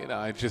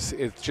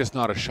 It's just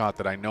not a shot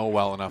that I know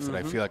well enough that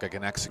I feel like I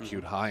can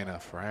execute high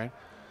enough, right?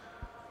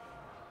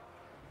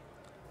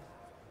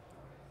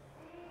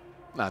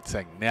 Not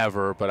saying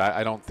never, but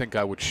I don't think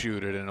I would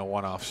shoot it in a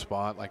one-off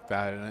spot like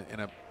that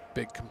in a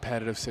big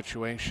competitive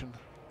situation.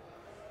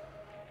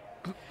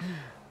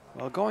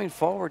 Well, going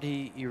forward,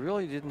 he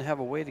really didn't have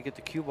a way to get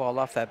the cue ball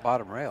off that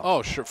bottom rail.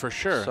 Oh, sure, for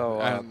sure.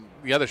 So, and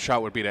the other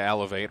shot would be to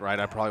elevate, right?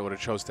 I probably would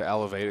have chose to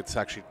elevate. It's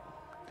actually,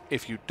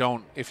 if you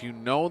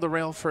know the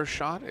rail first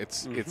shot,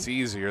 it's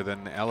easier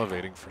than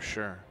elevating for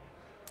sure.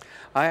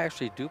 I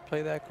actually do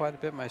play that quite a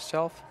bit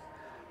myself,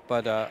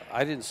 but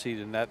I didn't see it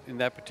in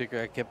that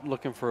particular. I kept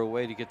looking for a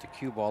way to get the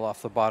cue ball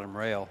off the bottom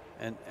rail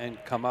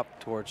and come up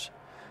towards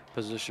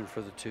position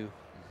for the 2.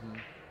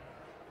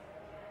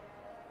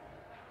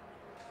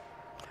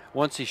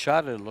 Once he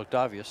shot it, it looked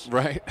obvious.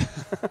 Right.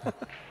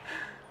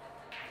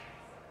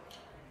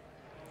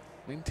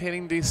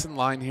 Maintaining decent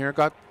line here.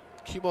 Got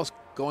cue balls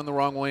going the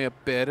wrong way a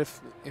bit.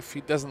 If he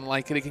doesn't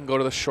like it, he can go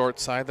to the short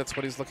side. That's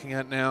what he's looking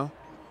at now.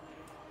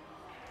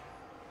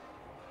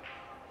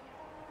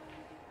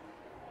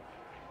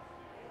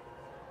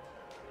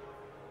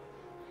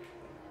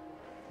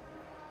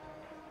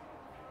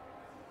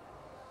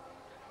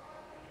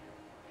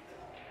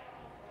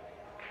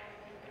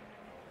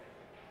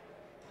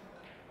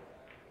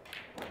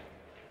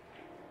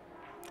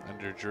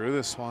 Drew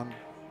this one.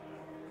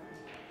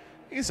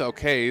 He's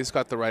okay. He's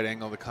got the right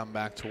angle to come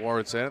back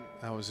towards it.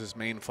 That was his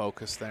main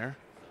focus there.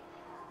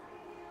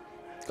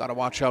 Got to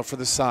watch out for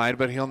the side,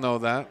 but he'll know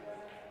that.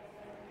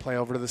 Play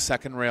over to the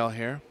second rail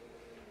here.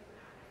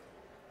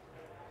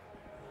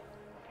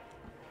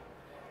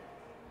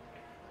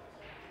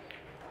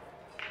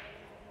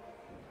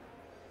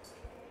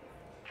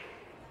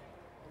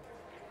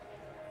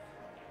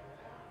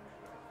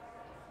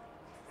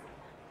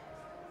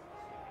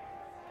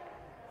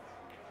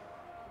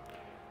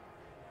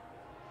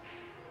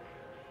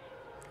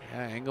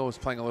 Yeah, angle was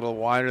playing a little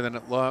wider than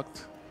it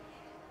looked.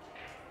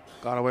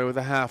 Got away with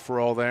a half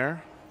roll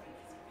there.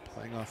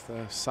 Playing off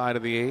the side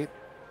of the 8.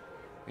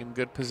 In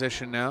good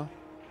position now.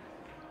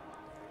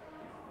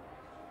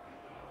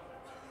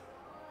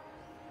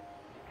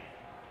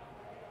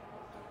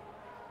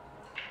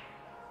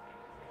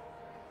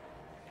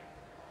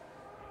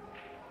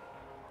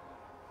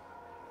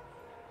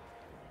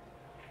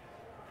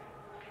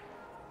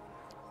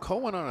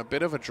 Cole went on a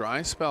bit of a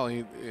dry spell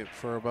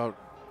for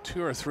about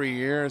 2 or 3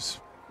 years.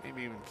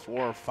 Maybe even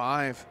 4 or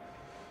 5,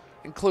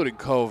 including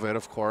COVID,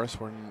 of course,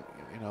 when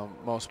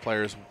most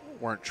players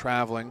weren't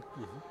traveling.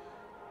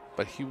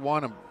 But he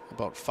won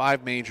about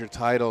 5 major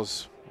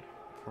titles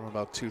from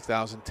about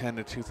 2010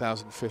 to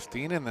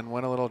 2015, and then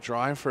went a little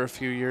dry for a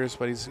few years.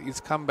 But he's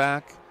come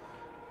back,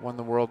 won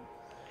the World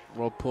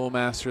Pool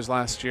Masters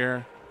last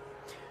year.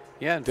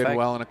 Yeah, did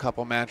well in a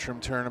couple Matchroom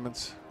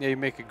tournaments. Yeah, you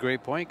make a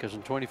great point, because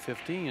in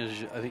 2015, as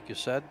I think you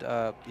said,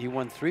 he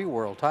won 3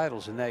 world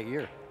titles in that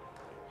year.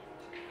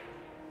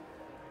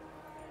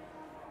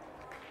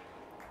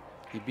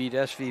 He beat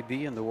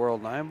SVB in the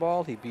World 9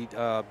 ball. He beat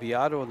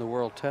Beato in the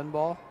World 10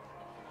 ball.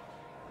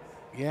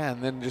 Yeah,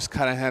 and then just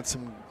kind of had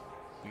some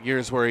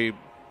years where he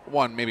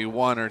won maybe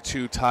 1 or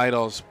 2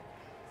 titles,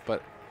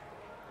 but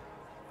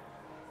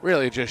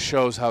really it just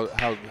shows how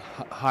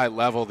high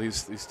level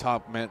these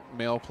top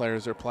male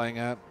players are playing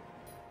at.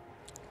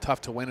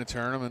 Tough to win a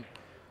tournament.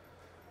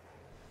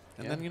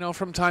 And then, you know,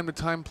 from time to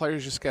time,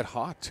 players just get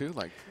hot, too.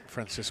 Like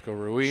Francisco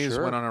Ruiz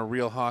went on a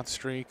real hot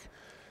streak,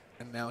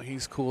 and now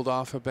he's cooled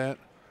off a bit.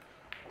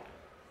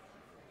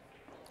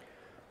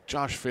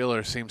 Josh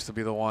Fehler seems to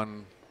be the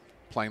one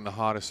playing the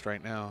hottest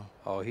right now.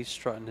 Oh, he's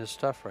strutting his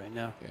stuff right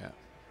now. Yeah.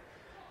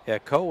 Yeah,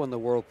 Ko won the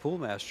World Pool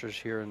Masters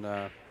here in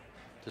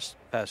this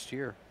past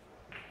year.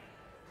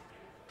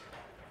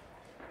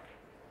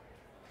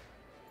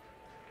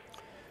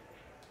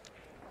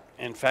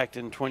 In fact,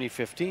 in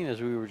 2015,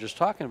 as we were just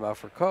talking about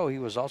for Ko, he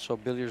was also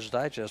Billiards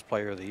Digest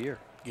Player of the Year.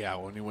 Yeah,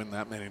 when you win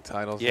that many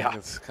titles, yeah,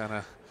 it's kind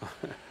of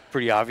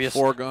pretty obvious.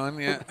 Foregone,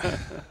 yeah.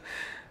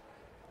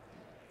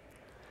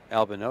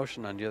 Albin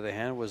Ouschan, on the other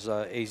hand, was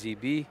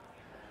AZB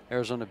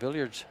Arizona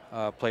Billiards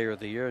Player of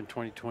the Year in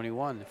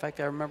 2021. In fact,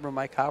 I remember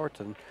Mike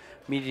Howerton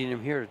meeting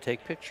him here to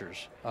take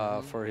pictures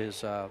for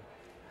his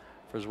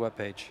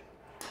webpage.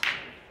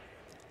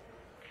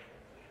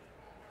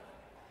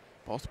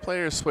 Both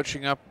players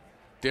switching up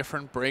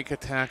different break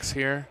attacks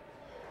here.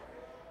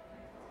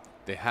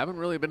 They haven't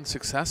really been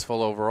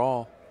successful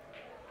overall.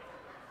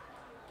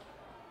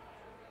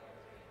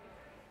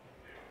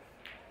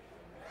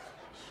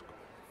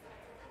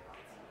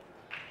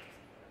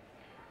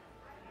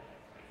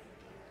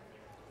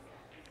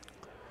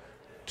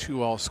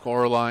 Two-all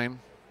score line.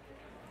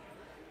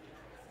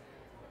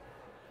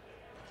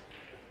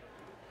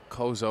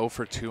 Ko's 0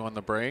 for 2 on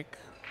the break.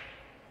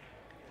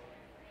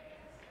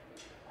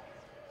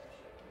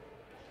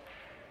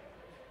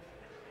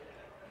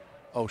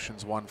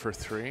 Ouschan's 1 for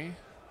 3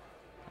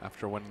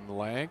 after winning the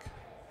leg.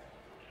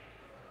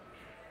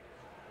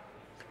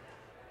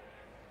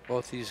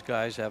 Both these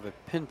guys have a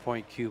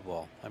pinpoint cue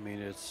ball. I mean,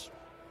 it's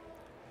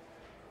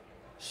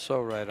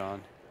so right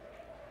on.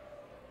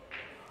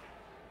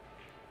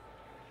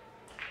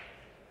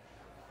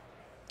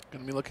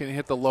 Going to be looking to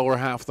hit the lower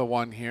half of the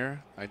one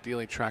here.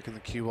 Ideally tracking the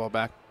cue ball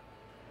back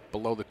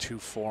below the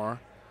 2-4.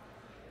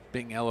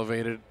 Being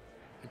elevated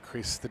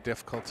increases the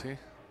difficulty.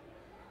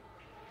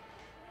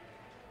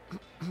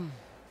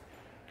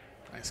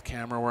 Nice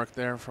camera work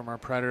there from our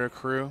Predator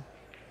crew.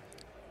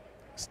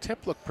 This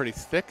tip looked pretty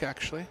thick,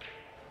 actually.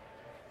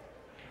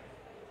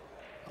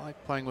 I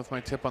like playing with my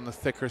tip on the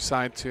thicker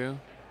side too,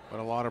 but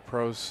a lot of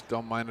pros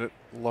don't mind it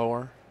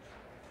lower.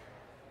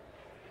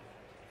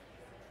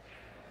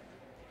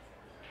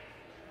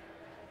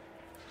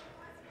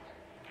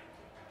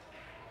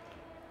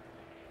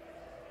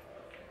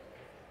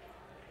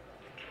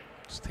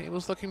 This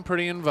table's looking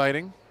pretty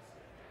inviting.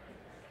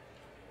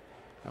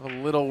 Have a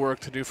little work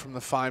to do from the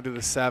 5 to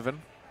the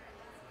 7.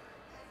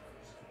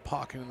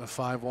 Pocketing the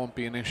 5 won't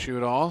be an issue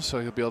at all, so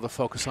you'll be able to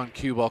focus on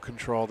cue ball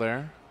control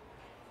there.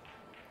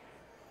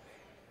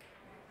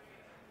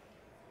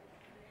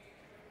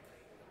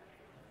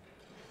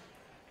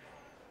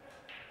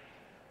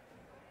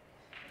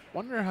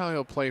 Wonder how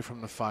he'll play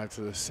from the 5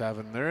 to the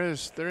 7. There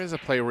is a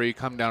play where you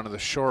come down to the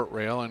short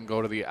rail and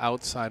go to the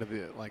outside of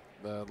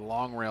the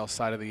long rail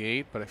side of the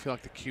 8, but I feel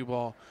like the cue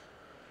ball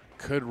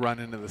could run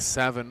into the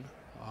 7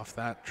 off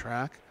that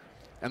track.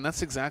 And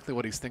that's exactly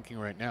what he's thinking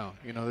right now.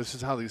 You know, this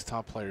is how these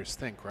top players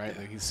think, right?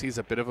 Like he sees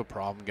a bit of a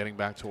problem getting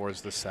back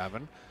towards the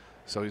 7.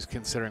 So he's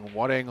considering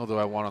what angle do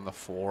I want on the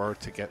 4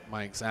 to get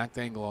my exact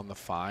angle on the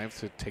 5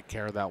 to take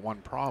care of that one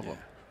problem,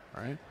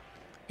 right?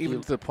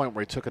 Even to the point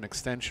where he took an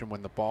extension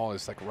when the ball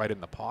is like right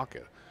in the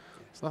pocket.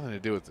 It's nothing to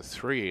do with the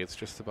 3. It's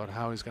just about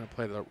how he's going to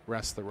play the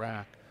rest of the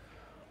rack.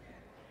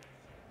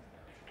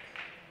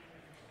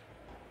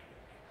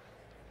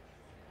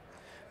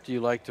 Do you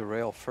like the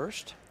rail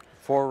first?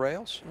 4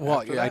 rails?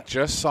 Well, yeah, I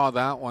just saw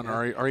that one,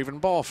 or even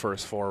ball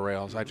first 4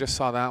 rails. I just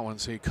saw that one.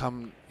 So you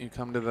come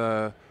to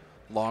the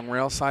long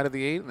rail side of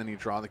the 8, and then you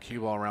draw the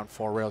cue ball around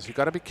 4 rails. You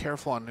got to be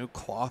careful on new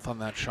cloth on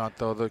that shot,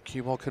 though. The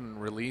cue ball can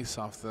release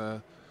off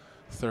the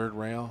 3rd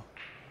rail.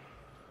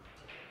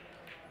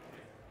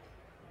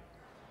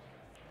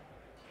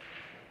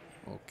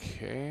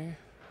 Okay.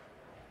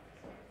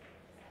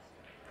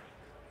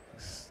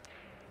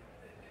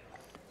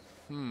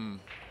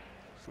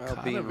 Well,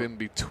 kind of in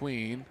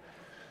between.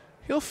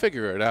 He'll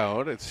figure it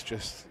out. It's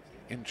just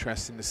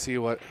interesting to see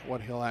what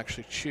he'll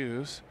actually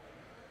choose.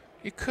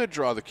 You could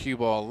draw the cue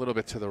ball a little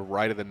bit to the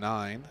right of the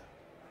 9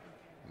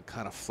 and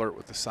kind of flirt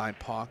with the side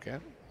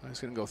pocket. He's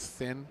going to go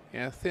thin.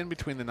 Yeah, thin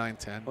between the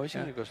 9-10. Oh, he's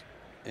going to go,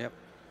 yep.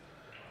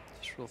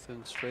 Just real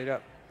thin, straight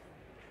up.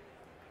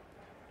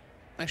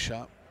 Nice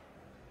shot.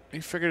 He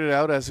figured it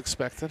out as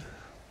expected.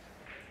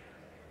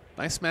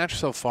 Nice match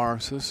so far.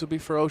 So this will be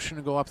for Ouschan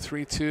to go up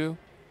 3-2.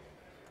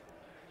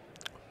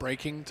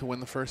 Breaking to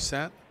win the first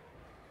set.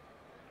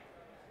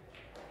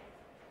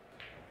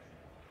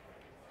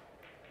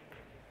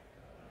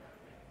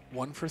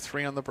 One for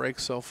 3 on the break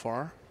so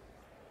far.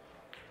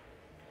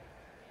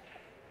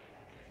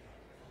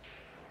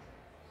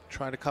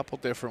 Tried a couple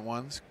different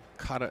ones.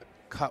 Cut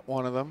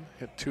one of them.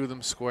 Hit 2 of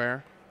them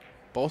square.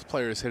 Both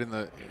players hitting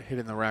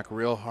the rack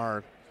real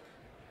hard,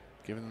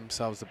 giving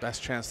themselves the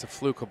best chance to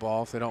fluke a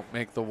ball if they don't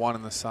make the 1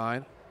 on the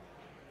side.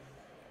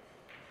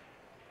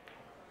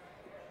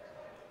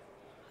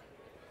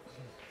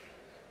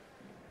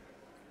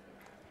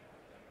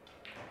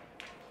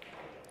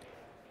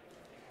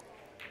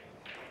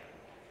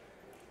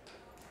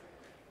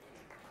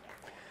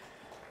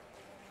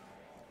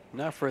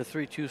 Now for a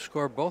 3-2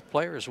 score. Both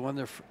players won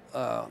their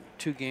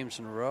 2 games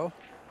in a row.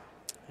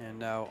 And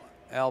now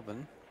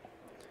Albin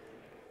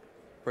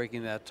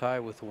breaking that tie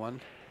with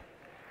 1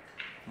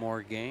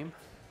 more game.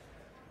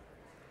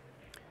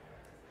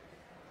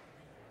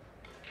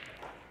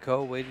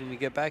 Ko waiting to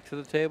get back to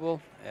the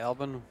table.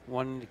 Albin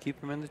wanting to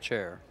keep him in the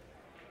chair.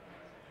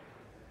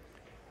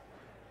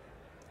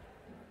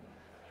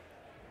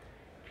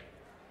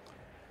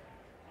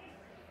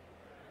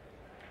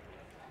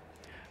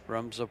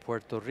 Rums of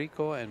Puerto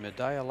Rico and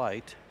Medalla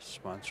Light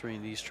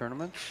sponsoring these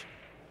tournaments.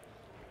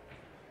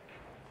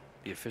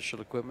 The official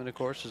equipment, of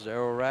course, is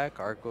Aerorack,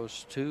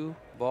 Arcos II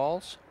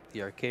balls,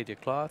 the Arcadia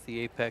Cloth,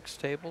 the Apex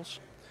tables,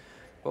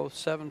 both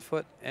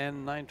 7-foot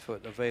and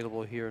 9-foot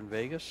available here in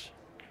Vegas.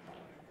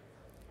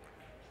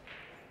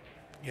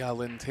 Yeah,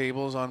 Lynn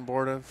Tables on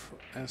board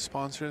as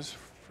sponsors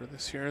for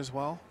this year as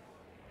well.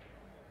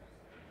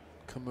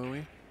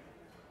 Kamui.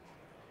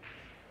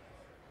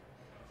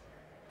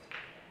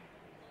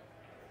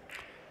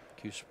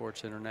 Q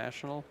Sports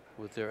International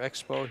with their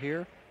expo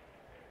here.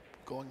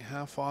 Going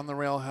half on the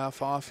rail,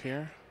 half off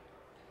here.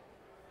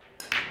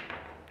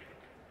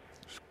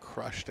 Just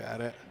crushed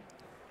at it.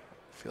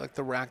 I feel like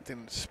the rack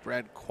didn't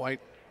spread quite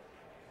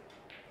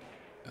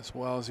as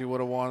well as he would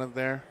have wanted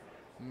there.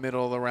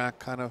 Middle of the rack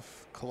kind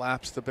of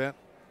collapsed a bit.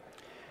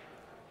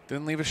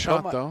 Didn't leave a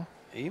shot though.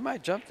 He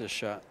might jump this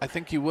shot. I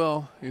think he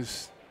will.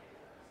 He's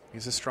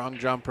a strong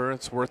jumper.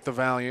 It's worth the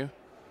value.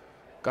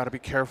 Got to be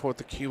careful with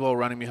the cue ball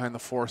running behind the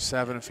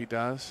 4-7 if he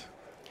does.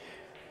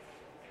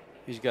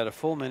 He's got a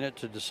full minute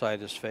to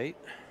decide his fate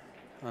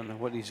on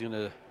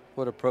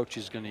what approach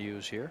he's gonna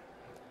use here.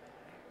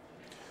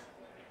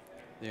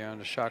 They're on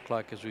the shot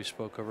clock as we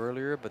spoke of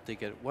earlier, but they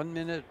get 1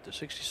 minute to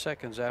 60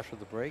 seconds after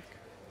the break.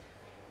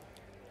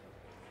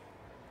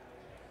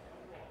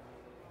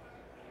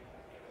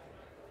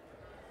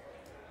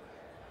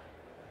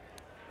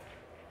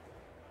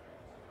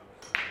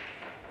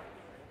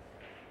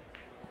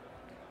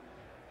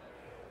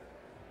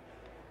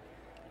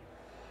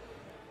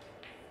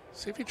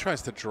 See if he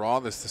tries to draw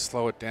this to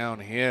slow it down.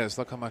 He is.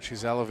 Look how much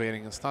he's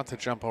elevating. It's not to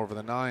jump over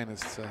the 9.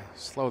 It's to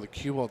slow the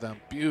cue ball down.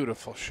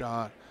 Beautiful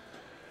shot.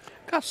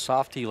 Look how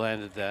soft he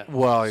landed that.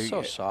 Well,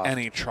 so soft. And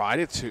he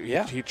tried it to.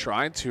 Yeah. He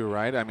tried to,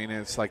 right? I mean,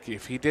 it's like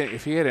if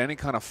he had any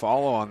kind of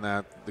follow on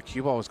that, the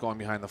cue ball was going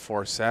behind the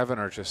 4-7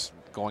 or just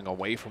going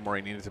away from where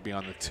he needed to be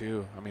on the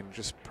 2. I mean,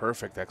 just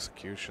perfect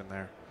execution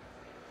there.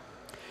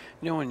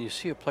 You know, when you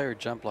see a player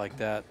jump like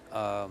that,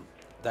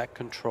 that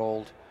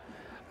controlled,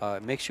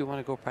 it makes you want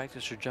to go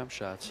practice your jump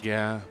shots.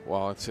 Yeah,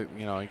 well, it's you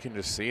know, you can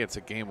just see it's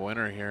a game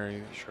winner here.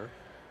 He Sure.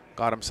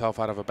 got himself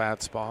out of a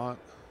bad spot.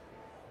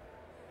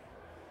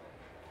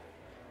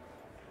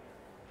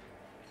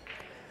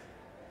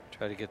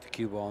 Try to get the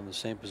cue ball in the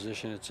same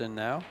position it's in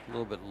now, a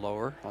little bit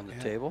lower on the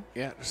table.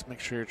 Yeah, just make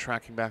sure you're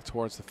tracking back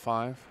towards the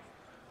 5.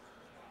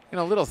 You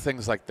know, little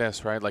things like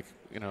this, right? Like,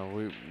 you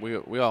know,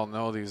 we all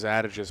know these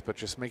adages, but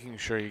just making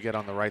sure you get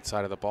on the right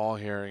side of the ball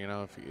here. You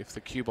know, if the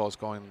cue ball's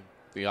going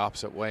the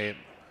opposite way,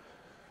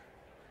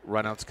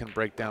 runouts can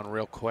break down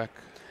real quick.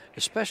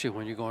 Especially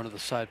when you go into the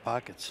side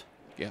pockets.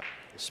 Yeah.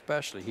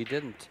 Especially, he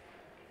didn't.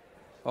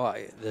 Oh,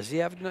 does he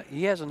have?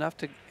 He has enough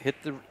to hit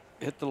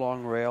the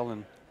long rail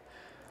and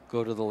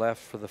go to the left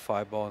for the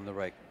 5 ball on the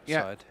right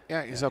side.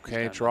 Yeah, he's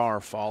okay. He's Draw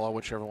or follow,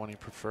 whichever one he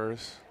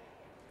prefers.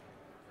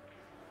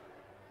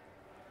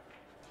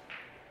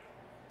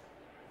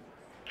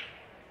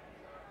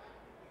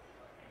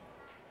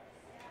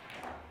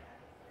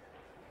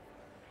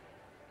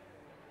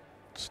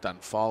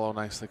 Stunt follow,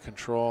 nicely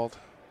controlled.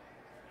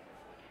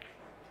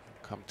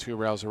 Come 2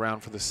 rails around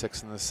for the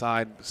 6 on the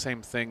side.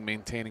 Same thing,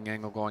 maintaining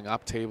angle going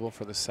up table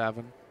for the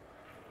 7.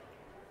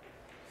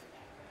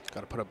 Got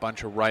to put a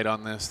bunch of right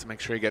on this to make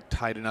sure you get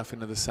tight enough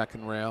into the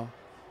 2nd rail.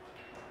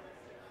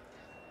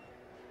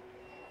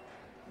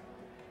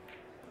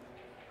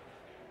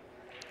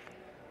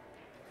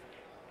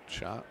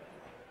 Shot.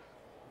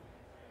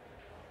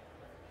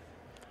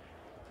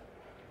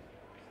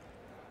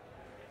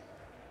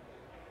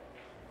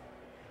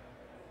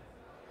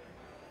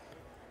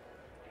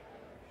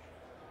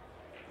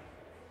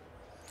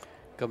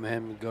 Come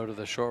ahead and go to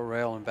the short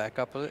rail and back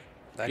up with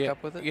it.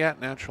 Up with it. Yeah,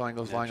 natural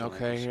angle's lying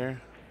okay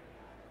here.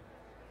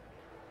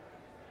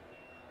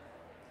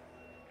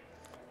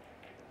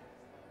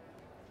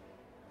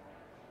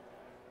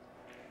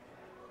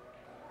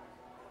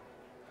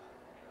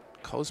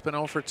 Ko's been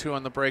 0 for 2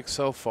 on the break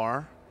so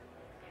far.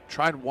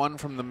 Tried 1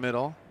 from the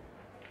middle.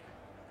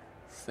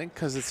 I think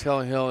because it's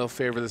hill, he'll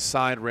favor the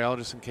side rail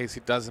just in case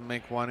he doesn't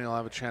make one. He'll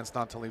have a chance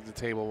not to leave the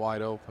table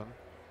wide open.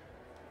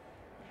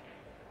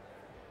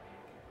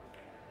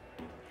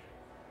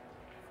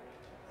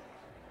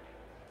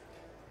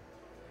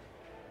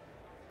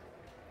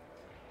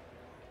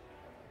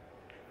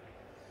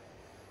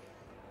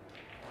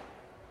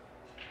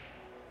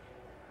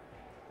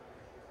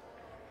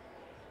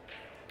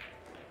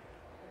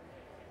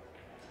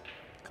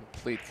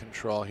 Complete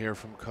control here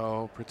from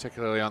Ko,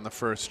 particularly on the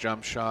first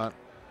jump shot.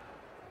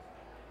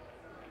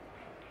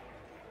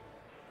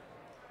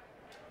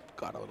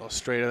 Got a little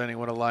straighter than he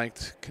would have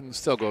liked. Can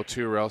still go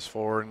 2 rails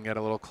forward and get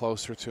a little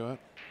closer to it.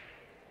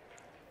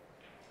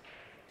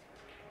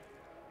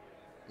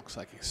 Looks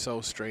like he's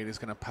so straight he's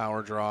going to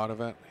power draw out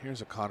of it.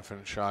 Here's a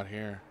confident shot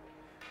here.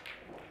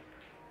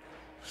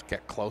 Just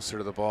get closer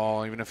to the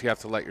ball, even if you have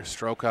to let your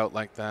stroke out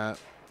like that.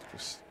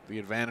 Just the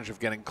advantage of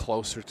getting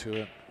closer to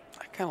it.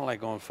 I kind of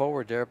like going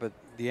forward there, but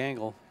the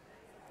angle.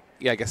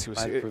 Yeah, I guess it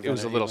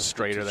was a little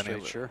straighter than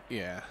it. Sure.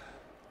 Yeah.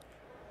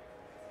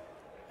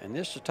 And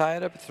this to tie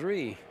it up at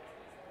 3.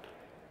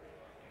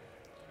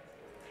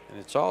 And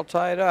it's all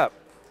tied up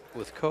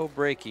with Ko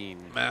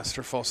breaking.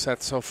 Masterful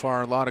set so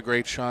far. A lot of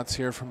great shots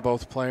here from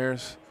both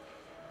players.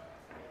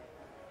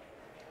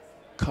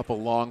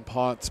 Couple long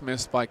pots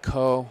missed by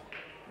Ko.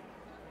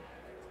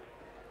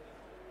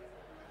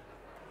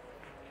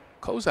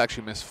 Ko's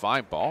actually missed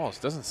 5 balls.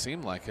 Doesn't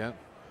seem like it.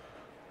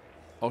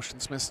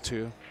 Ouschan's missed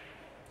 2.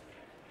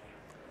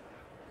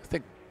 I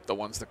think the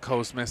ones that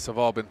Ko's missed have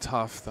all been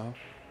tough, though.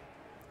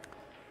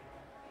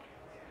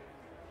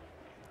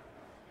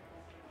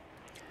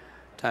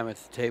 Time at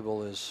the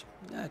table is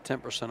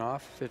 10%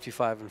 off,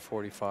 55 and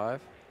 45.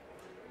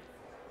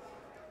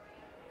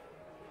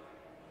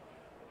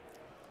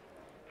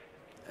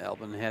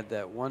 Albin had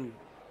that one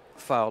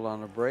foul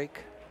on a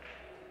break.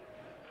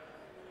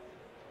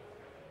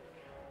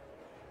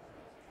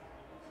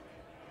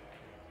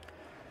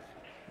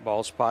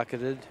 Balls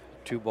pocketed,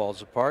 2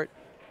 balls apart,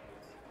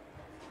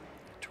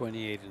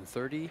 28 and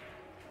 30.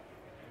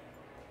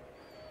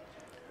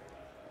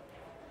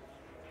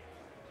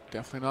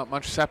 Definitely not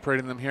much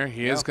separating them here.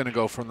 He is going to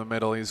go from the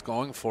middle. He's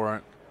going for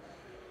it.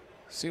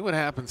 See what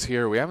happens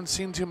here. We haven't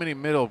seen too many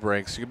middle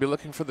breaks. You could be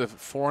looking for the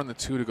 4 and the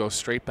 2 to go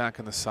straight back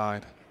in the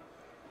side.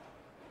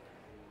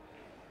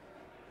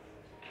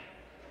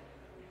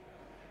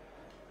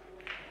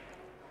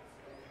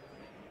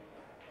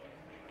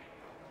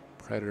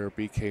 Predator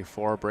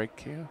BK4 break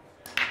cue.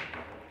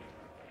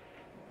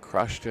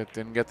 Crushed it.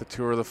 Didn't get the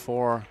 2 or the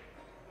 4.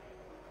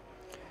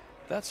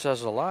 That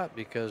says a lot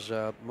because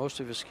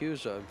most of his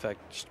cues, in fact,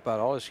 just about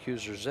all his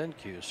cues are Zen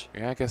cues.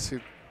 Yeah, I guess he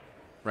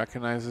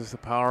recognizes the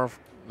power of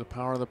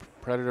the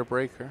Predator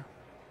breaker.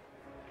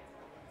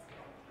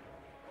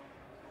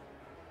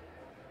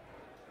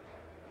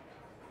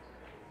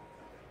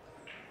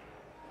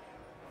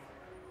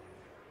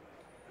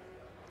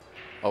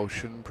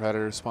 Ouschan,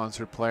 Predator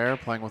sponsored player,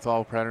 playing with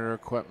all Predator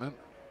equipment.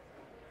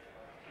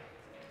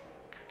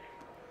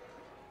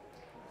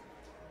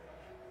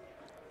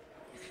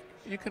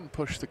 You can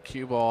push the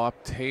cue ball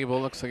up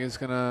table. Looks like he's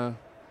gonna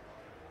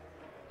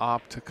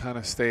opt to kind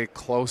of stay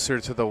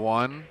closer to the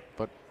 1,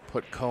 but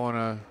put Ko in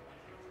a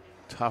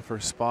tougher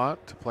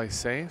spot to play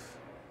safe.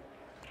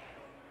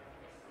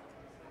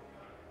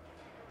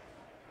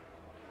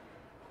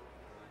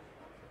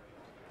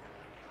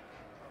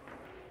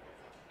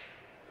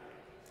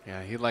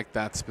 Yeah, he liked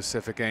that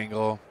specific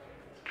angle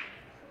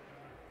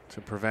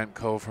to prevent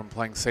Ko from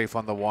playing safe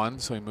on the 1,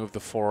 so he moved the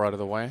 4 out of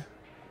the way.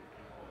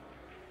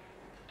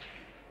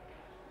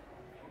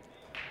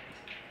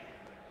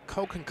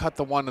 Ko can cut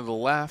the 1 to the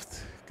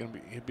left.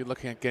 He'd be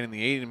looking at getting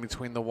the 8 in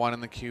between the 1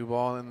 and the cue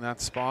ball in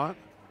that spot.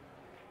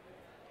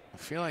 I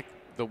feel like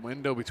the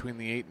window between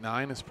the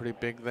 8-9 is pretty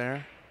big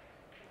there.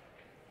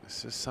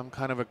 This is some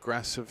kind of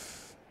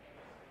aggressive.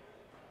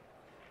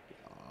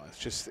 Oh, it's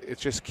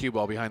just cue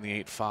ball behind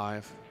the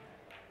 8-5.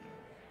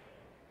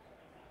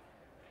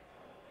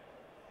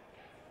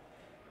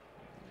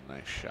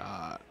 Nice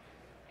shot.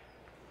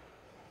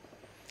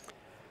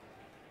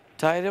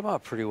 Tied him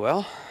up pretty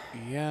well.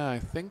 Yeah, I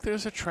think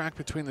there's a track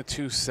between the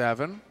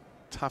 2-7.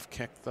 Tough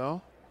kick,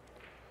 though.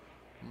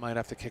 Might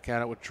have to kick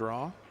at it with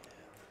draw.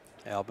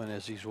 Albin,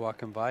 as he's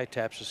walking by,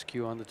 taps his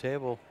cue on the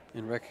table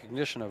in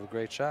recognition of a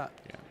great shot.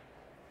 Yeah.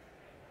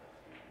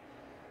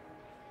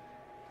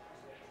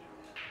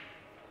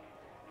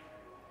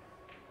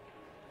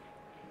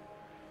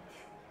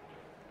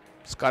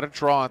 It's got a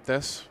draw at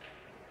this.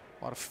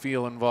 A lot of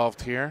feel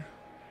involved here.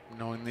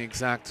 Knowing the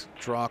exact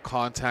draw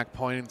contact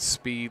point and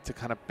speed to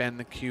kind of bend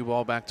the cue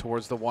ball back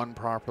towards the 1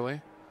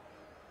 properly.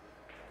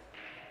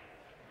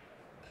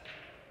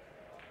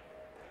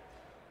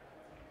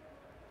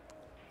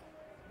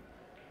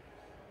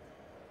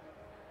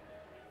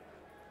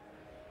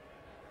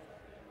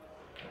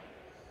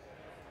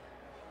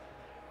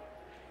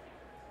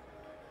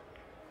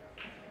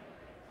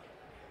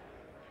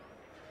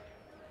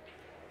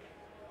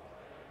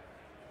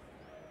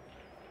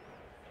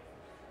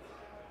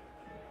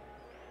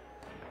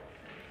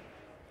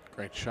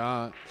 Great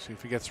shot. See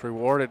if he gets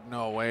rewarded.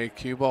 No way.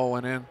 Cue ball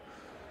went in.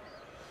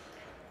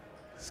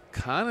 It's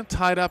kind of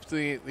tied up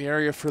the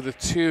area for the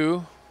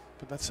 2,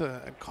 but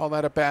I'd call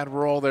that a bad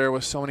roll there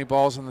with so many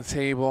balls on the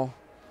table.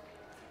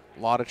 A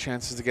lot of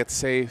chances to get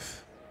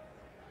safe.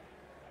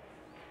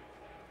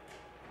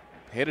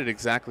 Hit it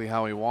exactly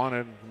how he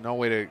wanted. No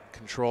way to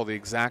control the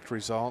exact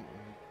result.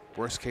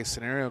 Worst case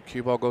scenario,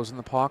 cue ball goes in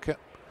the pocket.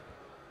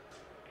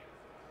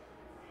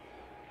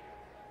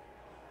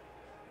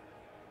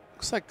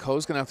 Looks like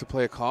Ko's going to have to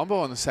play a combo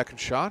on the second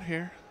shot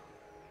here.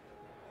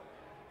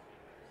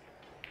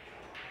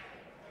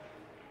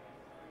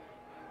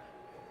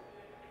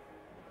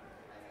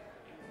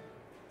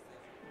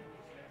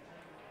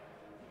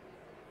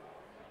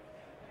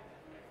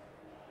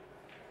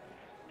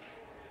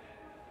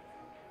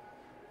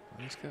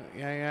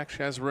 Yeah, he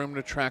actually has room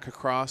to track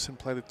across and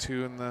play the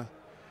 2 in the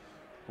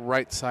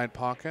right side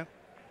pocket.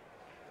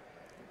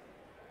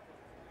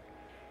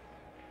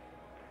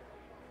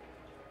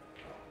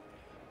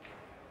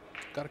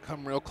 Got to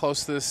come real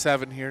close to the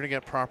 7 here to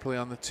get properly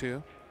on the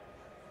 2.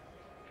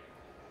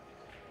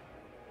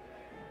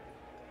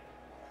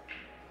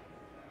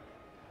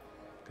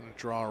 Gonna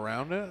draw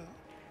around it.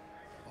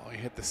 Oh, he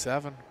hit the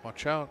 7.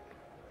 Watch out.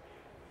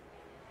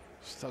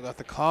 Still got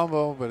the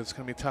combo, but it's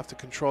gonna be tough to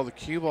control the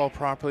cue ball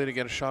properly to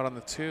get a shot on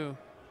the 2.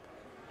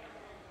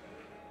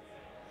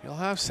 He'll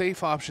have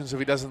safe options if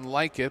he doesn't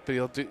like it, but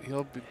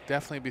he'll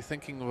definitely be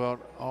thinking about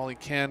all he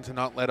can to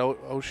not let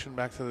Ouschan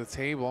back to the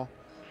table.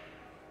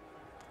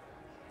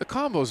 The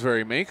combo is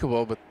very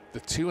makeable, but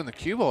the 2 and the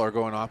cue ball are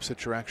going opposite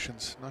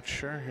directions. Not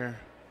sure here.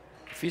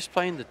 If he's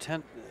playing the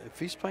 10, if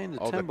he's playing the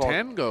 10 the ball,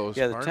 10 goes.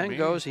 Yeah, the 10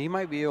 goes. He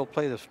might be able to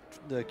play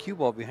the cue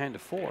ball behind the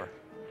 4.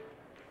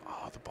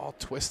 Oh, the ball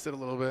twisted a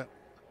little bit.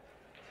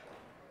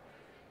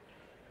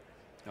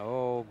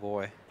 Oh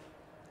boy.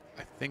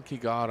 I think he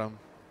got him.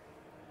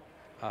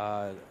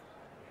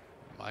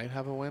 Might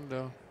have a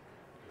window.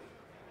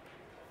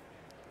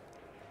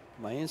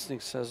 My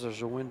instinct says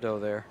there's a window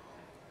there.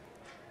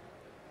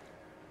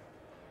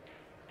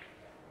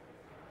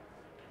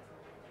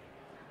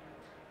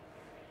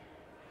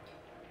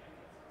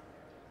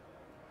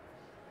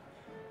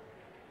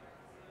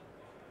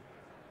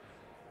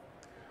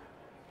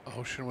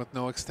 Ouschan with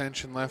no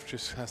extension left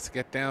just has to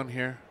get down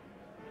here.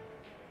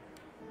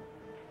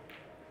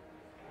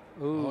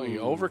 Ooh. Oh, he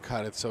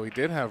overcut it, so he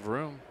did have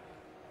room.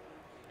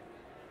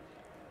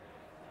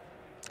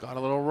 Got a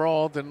little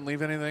roll, didn't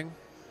leave anything.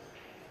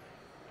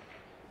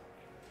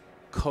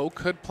 Ko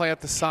could play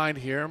at the side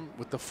here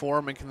with the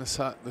 4 making the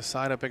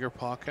side a bigger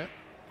pocket.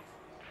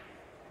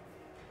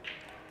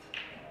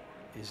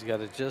 He's got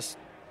to just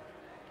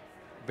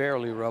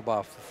barely rub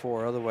off the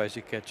 4, otherwise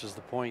he catches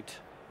the point.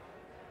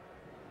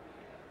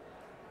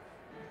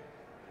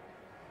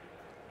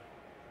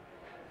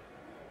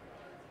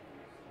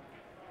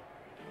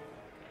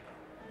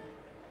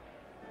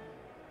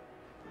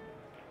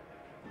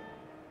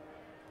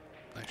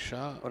 Nice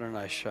shot. What a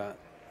nice shot.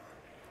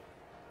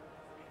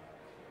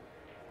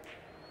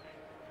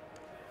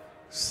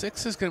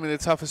 6 is going to be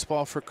the toughest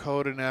ball for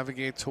Ko to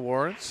navigate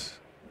towards.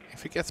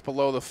 If he gets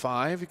below the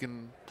 5, he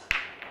can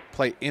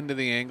play into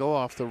the angle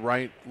off the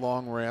right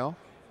long rail.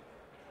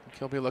 I think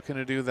he'll be looking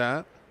to do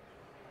that.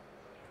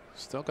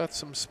 Still got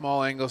some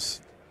small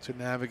angles to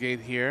navigate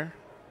here.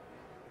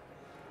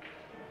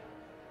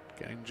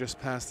 Getting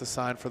just past the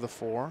side for the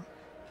 4.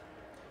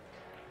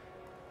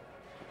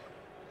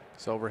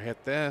 He's overhit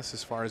this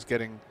as far as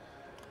getting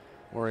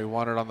where he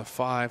wanted on the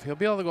 5. He'll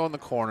be able to go in the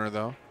corner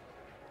though.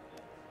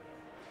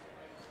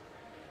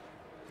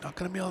 Not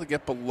going to be able to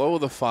get below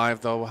the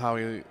 5 though, how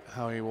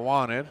he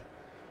wanted.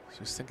 So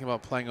he's thinking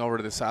about playing over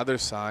to this other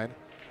side.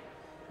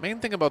 Main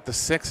thing about the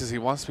 6 is he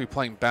wants to be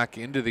playing back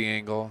into the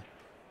angle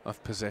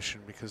of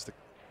position because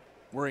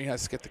where he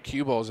has to get the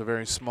cue ball is a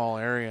very small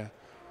area.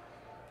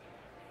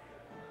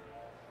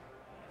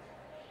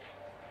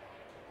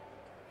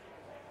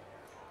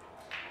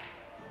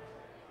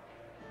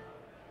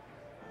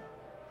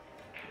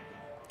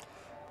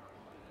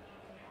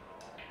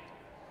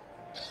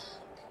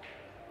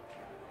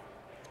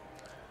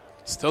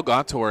 Still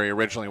got to where he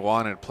originally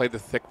wanted. Played the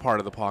thick part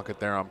of the pocket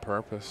there on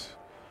purpose.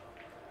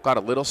 Got a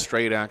little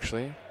straight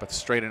actually, but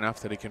straight enough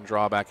that he can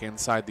draw back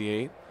inside the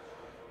 8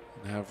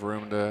 and have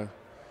room to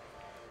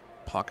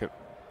pocket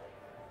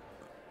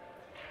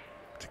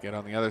to get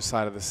on the other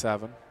side of the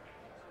 7.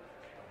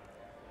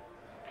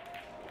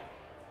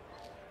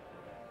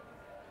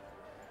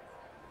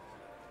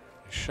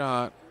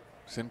 Shot.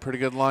 He's in pretty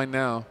good line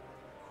now.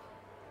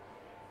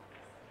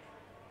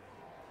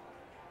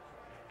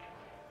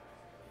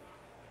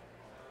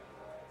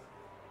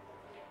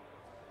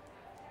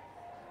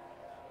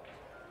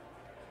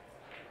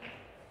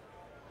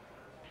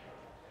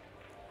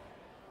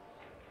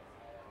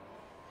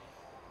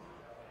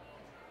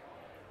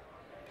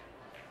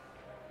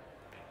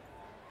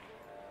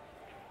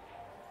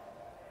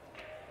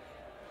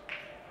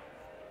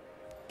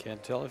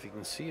 Can't tell if you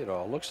can see it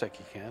all. Looks like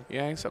you can.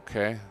 Yeah, he's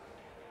okay.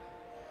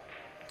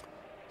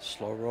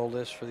 Slow roll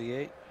this for the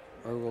 8,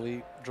 or will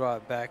he draw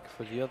it back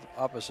for the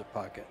opposite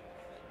pocket?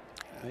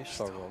 He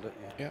slow rolled it,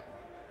 yeah. Yep.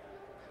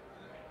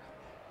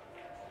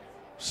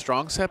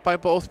 Strong set by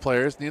both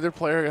players. Neither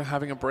player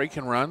having a break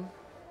and run.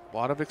 A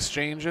lot of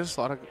exchanges,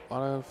 a lot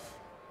of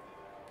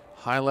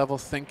high-level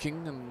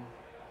thinking and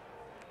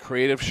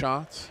creative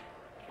shots.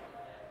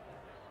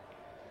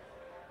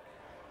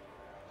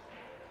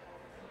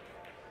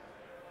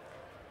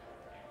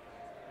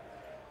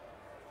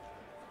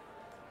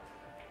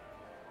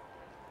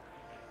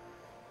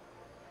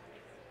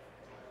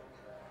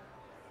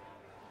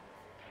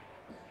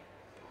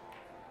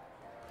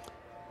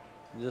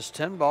 This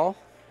 10 ball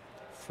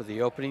for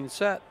the opening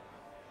set.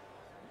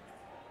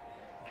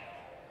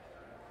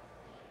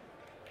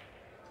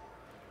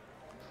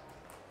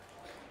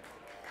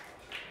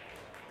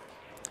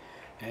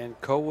 And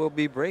Ko will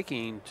be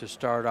breaking to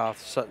start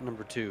off set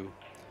number 2.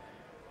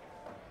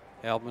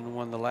 Albin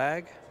won the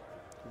lag,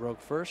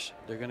 broke first.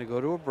 They're going to go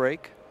to a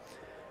break,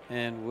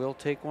 and we'll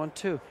take one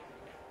too.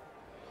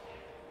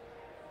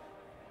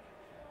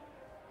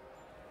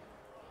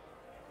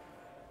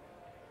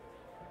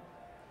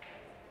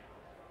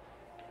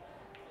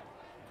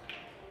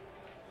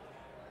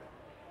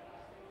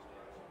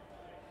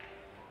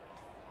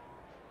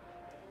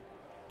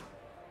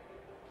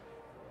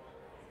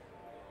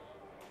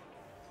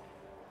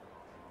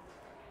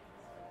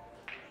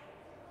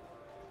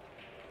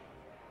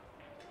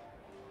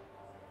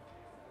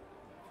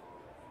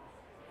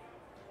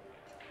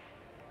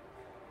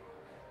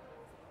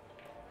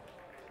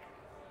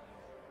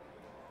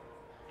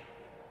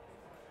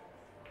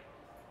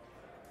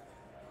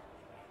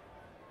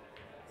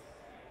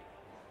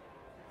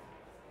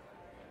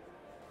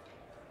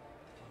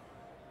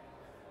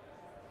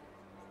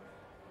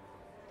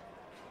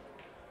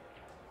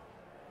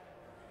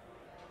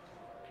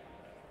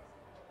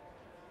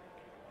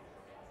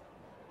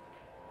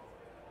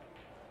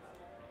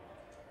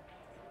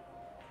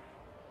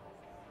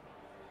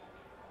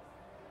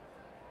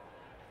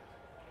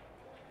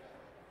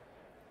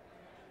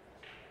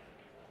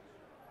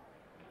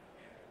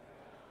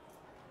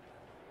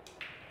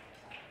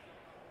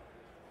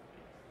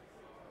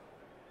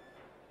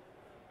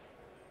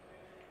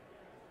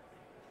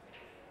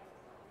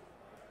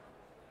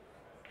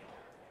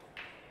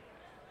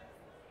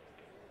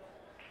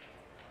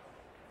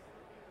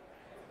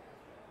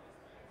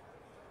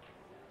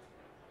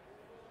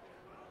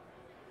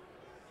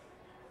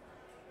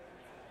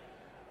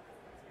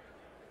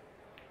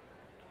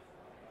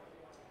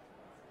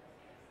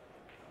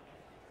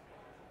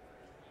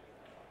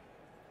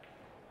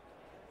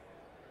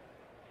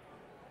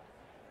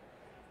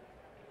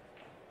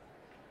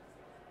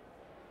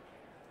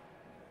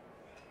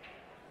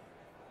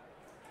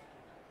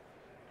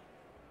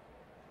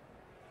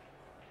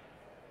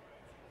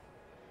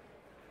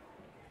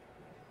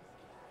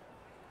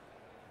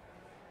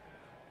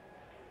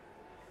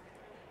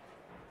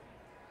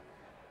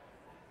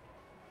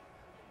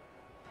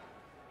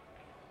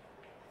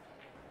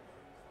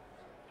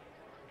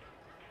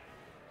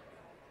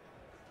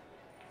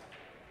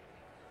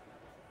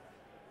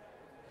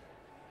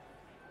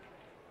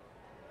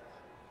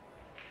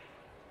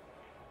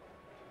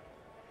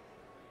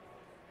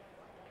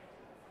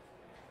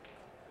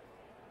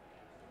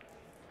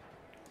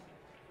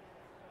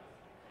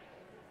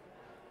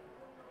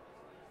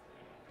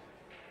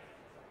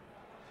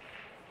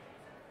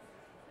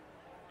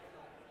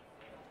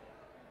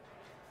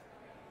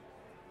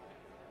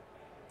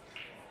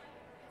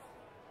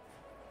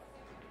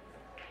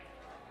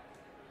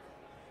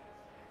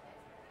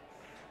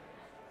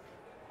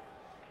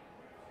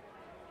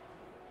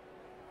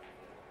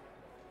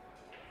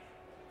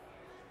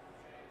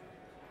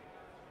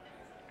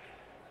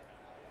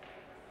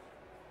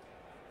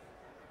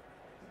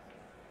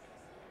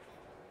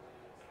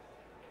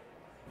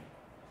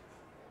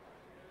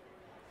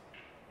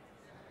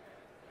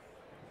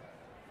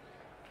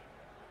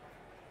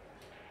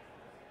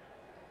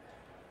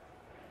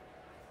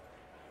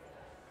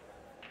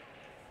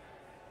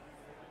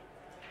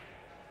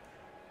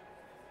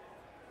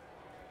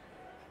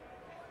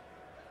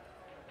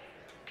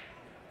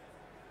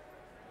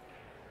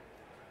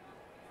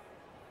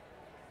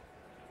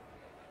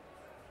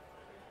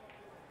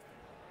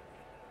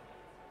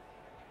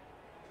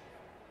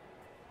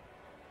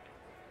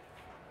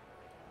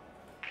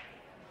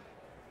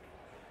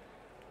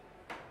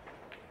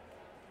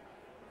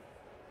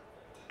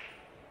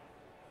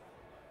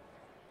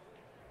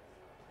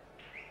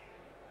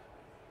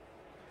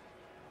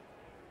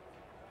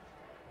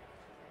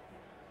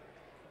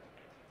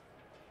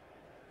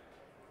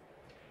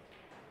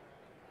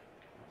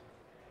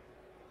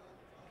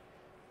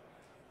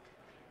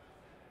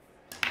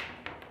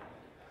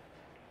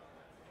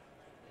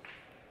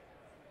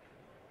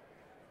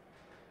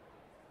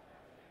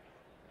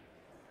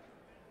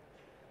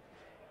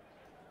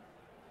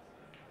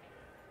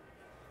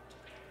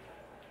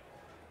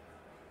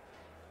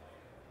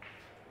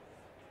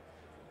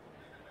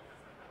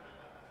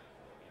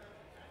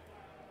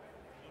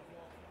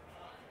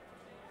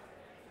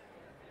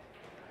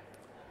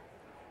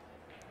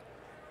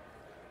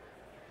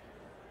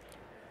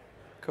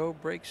 Co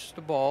breaks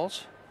the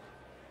balls.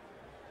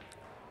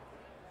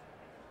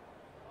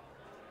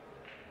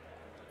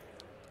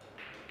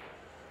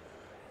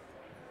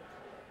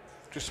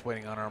 Just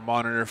waiting on our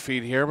monitor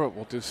feed here, but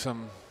we'll do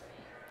some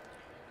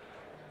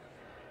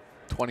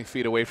 20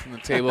 feet away from the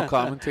table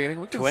commentating.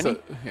 We can 20?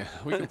 yeah,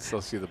 we can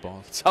still see the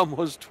balls. It's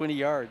almost 20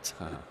 yards.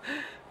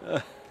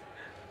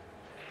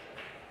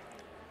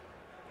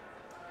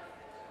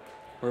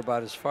 We're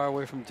about as far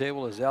away from the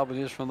table as Albin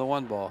is from the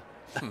one ball.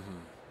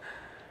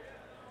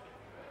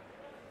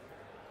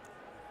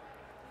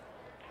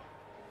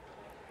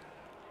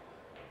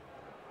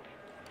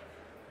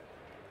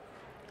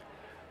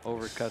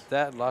 Overcut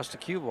that, lost the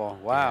cue ball.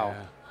 Wow.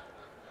 Yeah.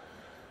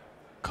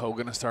 Co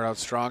gonna start out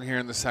strong here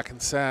in the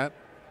second set.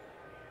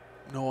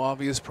 No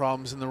obvious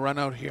problems in the run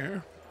out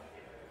here.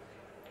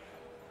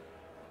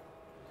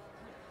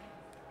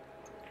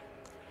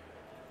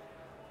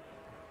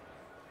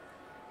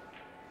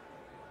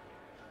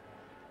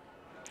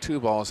 2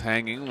 balls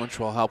hanging, which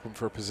will help him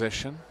for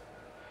position.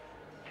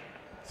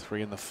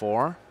 3 and the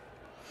 4.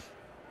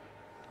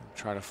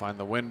 Try to find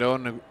the window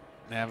and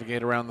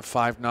navigate around the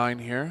 5-9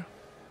 here.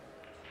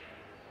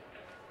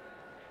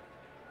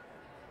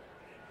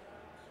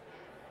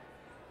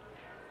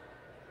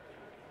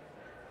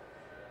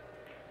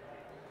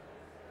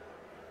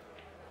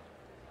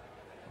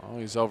 Oh,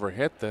 he's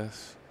overhit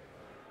this.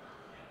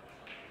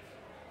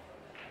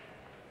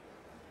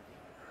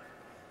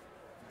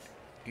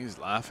 He's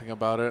laughing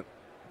about it.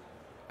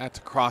 Had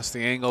to cross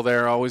the angle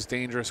there. Always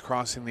dangerous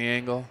crossing the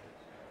angle.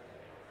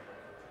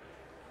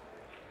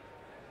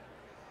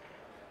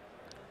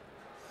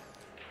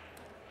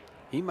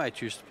 He might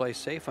choose to play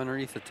safe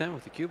underneath the 10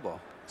 with the cue ball.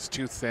 It's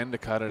too thin to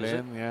cut it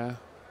in, yeah.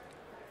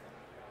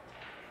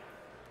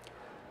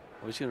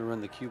 Well, he's going to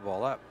run the cue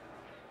ball up.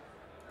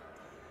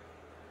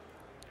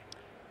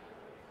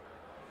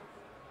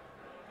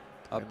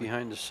 Up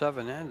behind the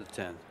 7 and the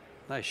 10.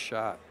 Nice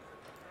shot.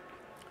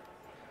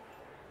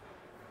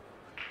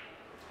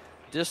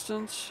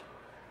 Distance,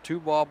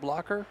 2-ball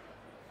blocker.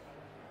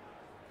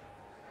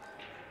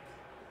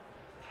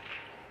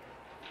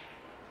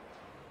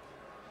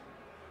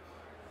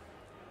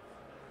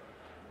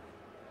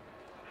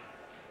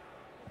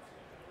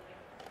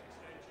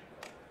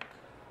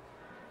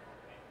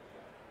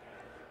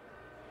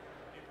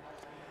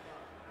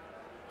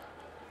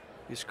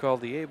 He's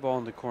called the 8-ball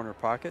in the corner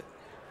pocket.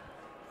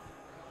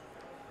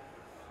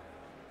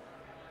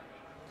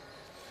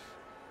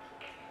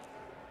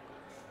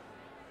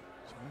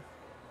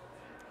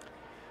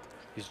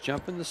 He's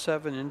jumping the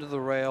 7 into the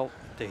rail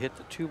to hit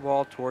the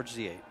 2-ball towards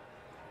the 8.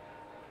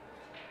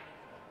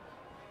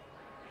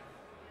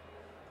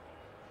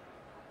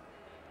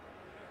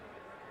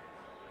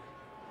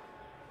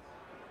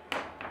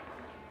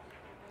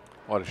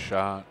 What a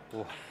shot.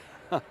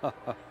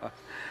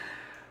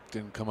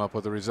 Didn't come up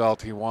with the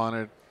result he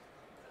wanted.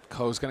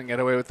 Coe's going to get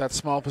away with that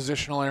small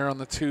positional error on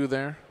the 2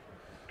 there.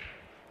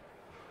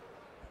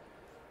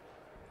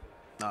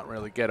 Not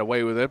really get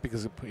away with it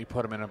because he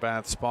put him in a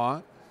bad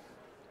spot.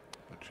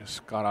 But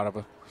just got out of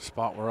a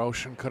spot where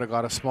Ouschan could have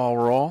got a small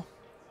roll.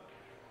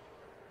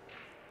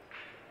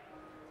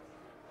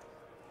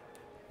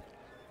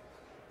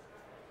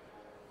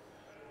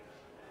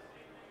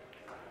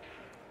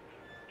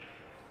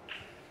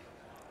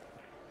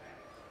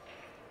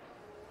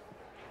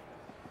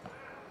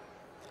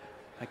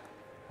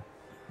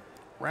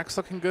 Rack's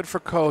looking good for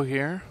Coe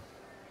here.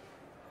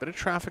 Bit of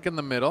traffic in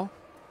the middle.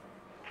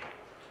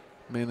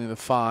 Mainly the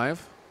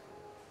 5.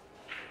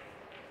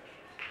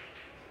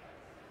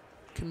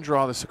 Can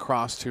draw this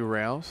across 2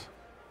 rails.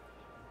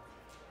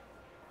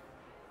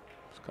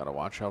 Just got to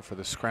watch out for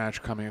the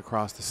scratch coming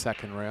across the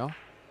 2nd rail.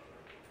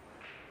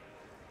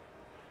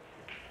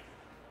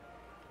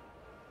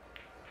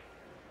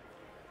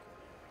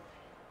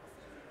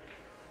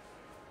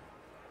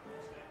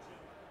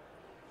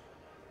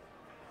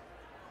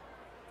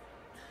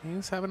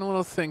 He's having a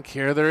little think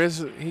here.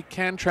 He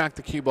can track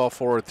the cue ball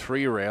forward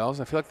 3 rails.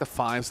 I feel like the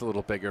 5's a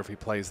little bigger if he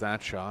plays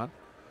that shot.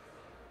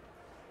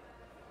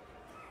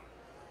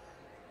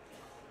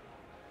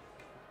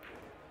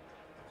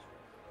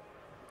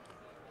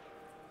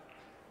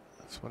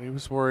 That's what he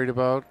was worried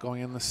about,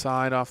 going in the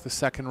side off the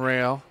 2nd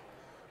rail.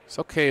 It's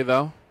okay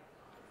though.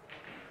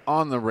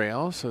 On the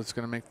rail, so it's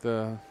going to make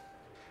the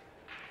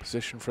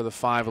position for the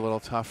 5 a little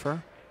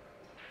tougher.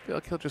 I feel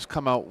like he'll just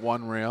come out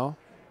 1 rail.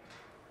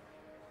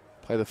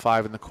 Play the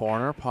 5 in the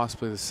corner,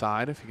 possibly the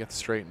side if he gets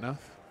straight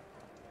enough.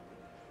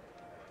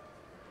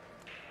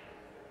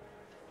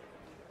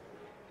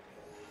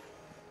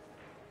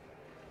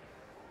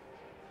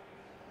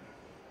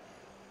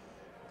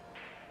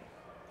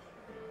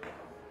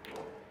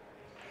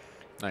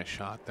 Nice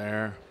shot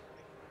there.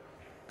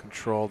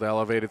 Controlled,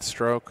 elevated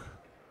stroke.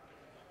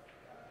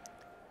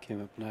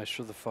 Came up nice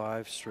for the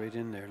 5, straight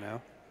in there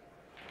now.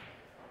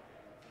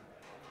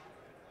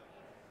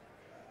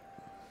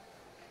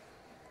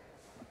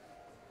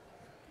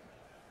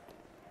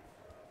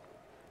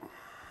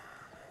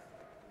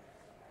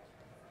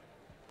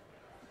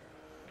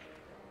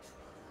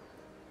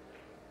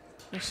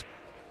 Just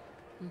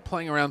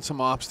playing around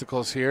some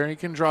obstacles here. He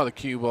can draw the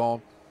cue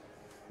ball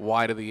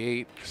wide of the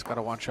 8. Just got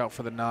to watch out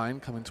for the 9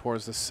 coming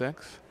towards the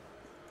 6.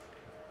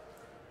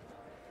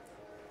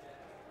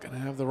 Gonna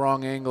have the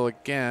wrong angle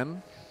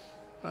again.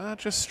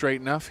 Just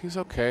straight enough. He's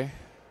okay.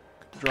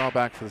 Draw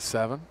back for the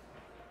 7.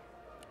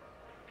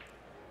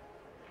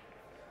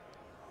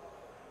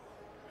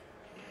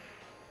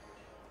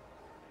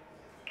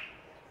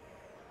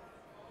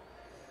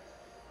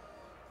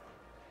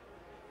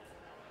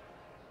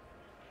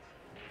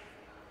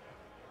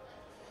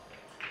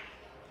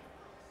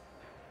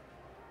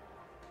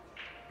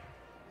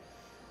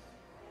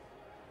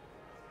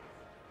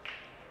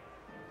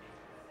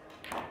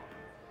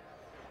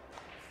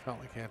 Felt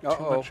like he had too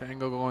much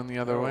angle going the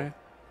other way.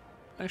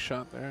 Nice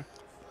shot there.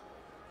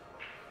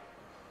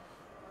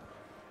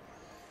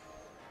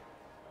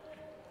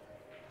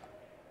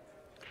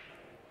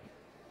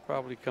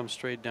 Probably come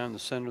straight down the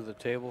center of the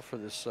table for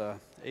this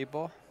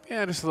 8-ball.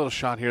 Yeah, just a little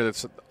shot here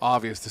that's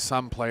obvious to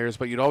some players,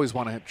 but you'd always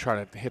want to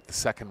try to hit the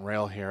second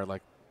rail here,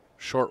 like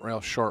short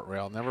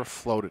rail. Never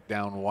float it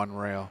down one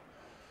rail.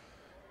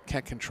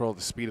 Can't control the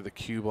speed of the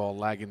cue ball,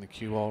 lagging the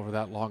cue ball over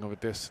that long of a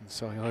distance,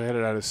 so he'll hit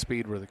it at a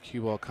speed where the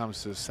cue ball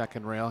comes to the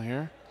second rail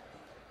here.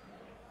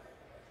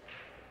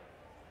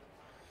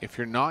 If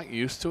you're not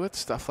used to it,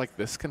 stuff like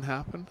this can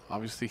happen.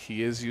 Obviously,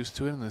 he is used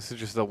to it, and this is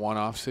just a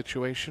one-off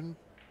situation.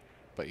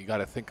 But you got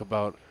to think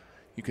about,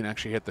 you can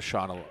actually hit the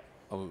shot a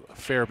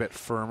fair bit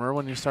firmer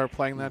when you start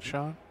playing that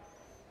shot.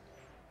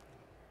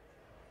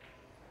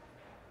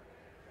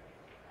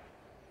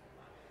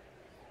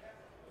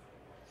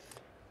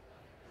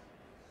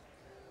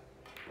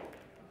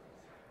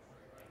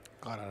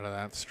 Got out of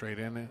that straight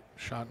in. It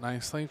shot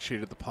nicely.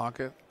 Cheated the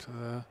pocket to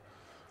the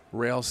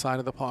rail side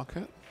of the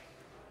pocket.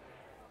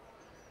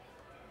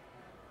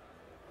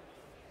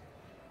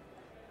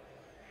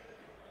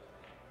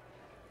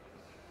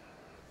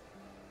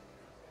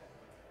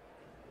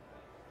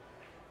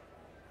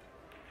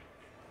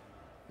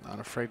 Not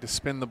afraid to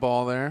spin the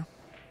ball there.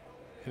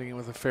 Hitting it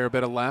with a fair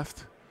bit of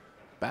left.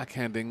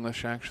 Backhand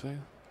English, actually.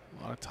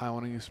 A lot of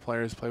Taiwanese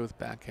players play with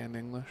backhand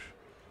English.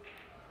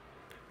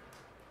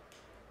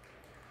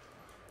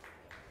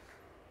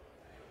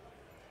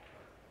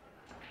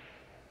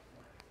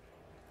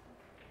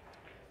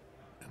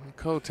 And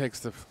Ko takes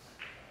the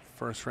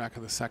first rack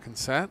of the second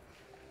set.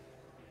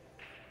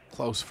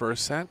 Close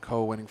first set.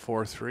 Ko winning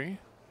 4-3.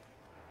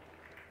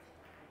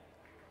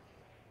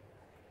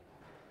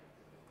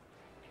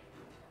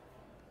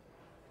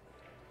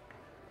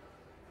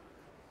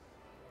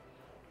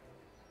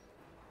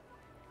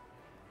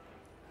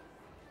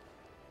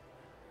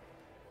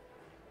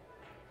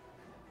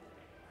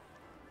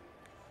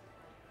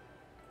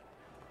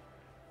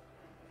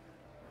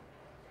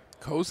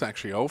 Ko's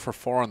actually 0 for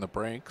 4 on the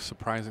break.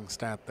 Surprising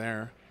stat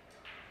there.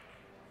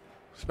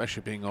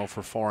 Especially being 0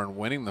 for 4 and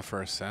winning the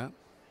first set.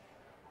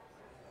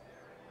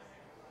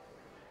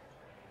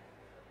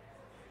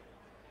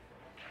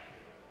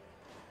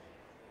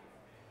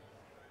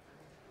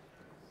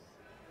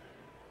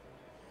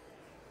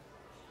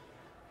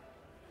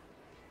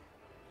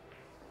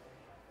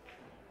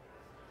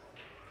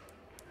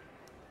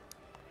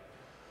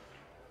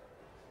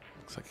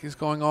 Looks like he's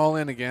going all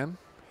in again.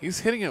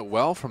 He's hitting it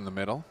well from the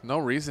middle. No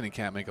reason he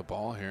can't make a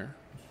ball here.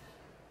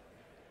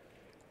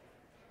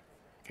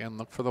 Again,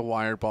 look for the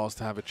wired balls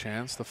to have a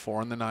chance. The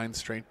 4 and the 9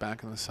 straight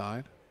back on the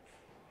side.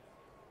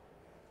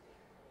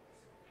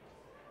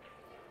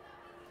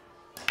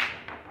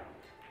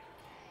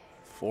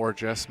 Four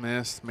just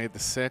missed, made the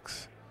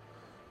 6.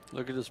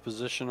 Look at his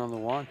position on the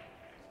 1.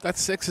 That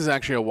 6 is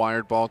actually a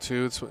wired ball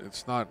too.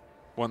 It's not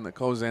one that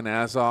goes in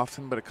as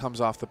often, but it comes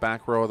off the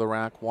back row of the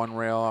rack. One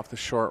rail off the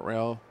short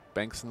rail,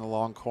 banks in the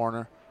long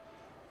corner.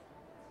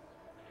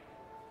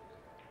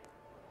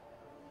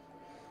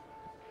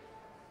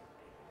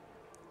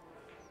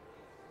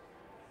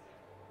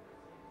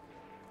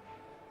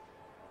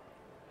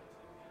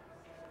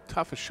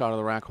 Toughest shot of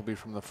the rack will be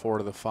from the 4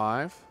 to the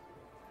 5.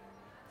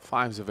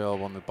 5's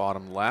available in the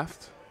bottom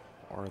left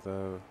or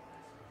the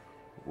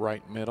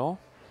right middle.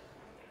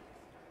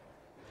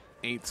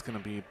 8's going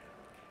to be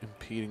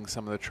impeding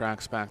some of the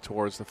tracks back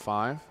towards the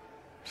 5.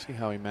 See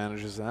how he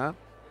manages that.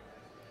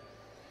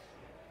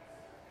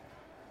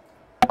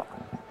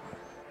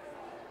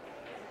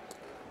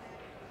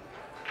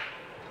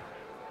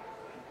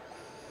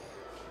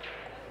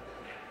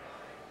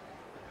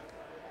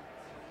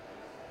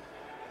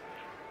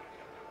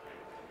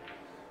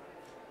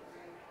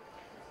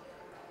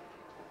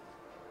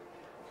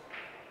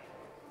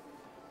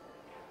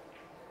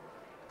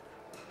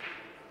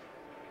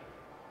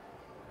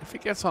 If he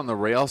gets on the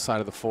rail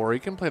side of the 4, he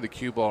can play the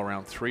cue ball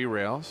around 3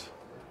 rails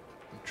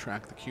and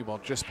track the cue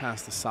ball just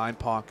past the side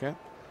pocket.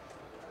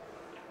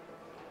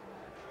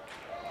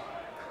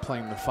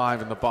 Playing the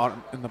 5 in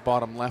the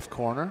bottom left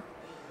corner.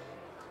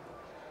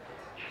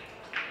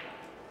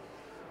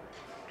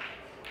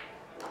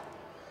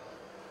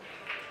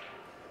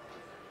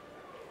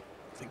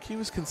 I think he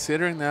was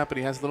considering that, but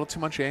he has a little too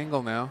much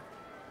angle now.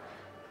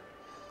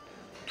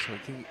 So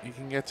he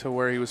can get to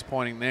where he was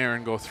pointing there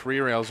and go 3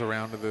 rails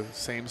around to the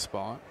same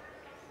spot.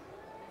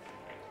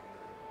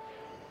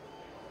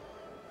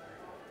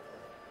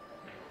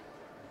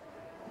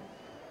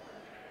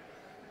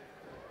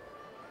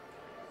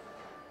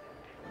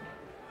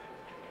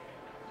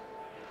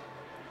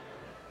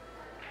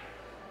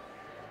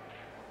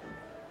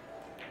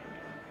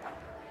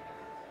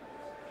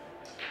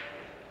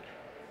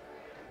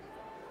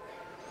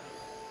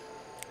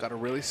 Got to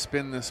really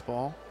spin this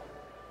ball.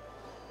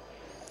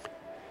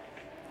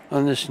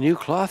 On this new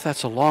cloth,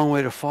 that's a long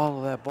way to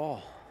follow that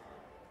ball.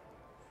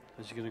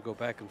 Is he going to go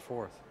back and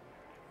forth?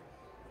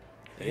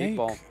 The Yeah,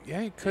 8-ball.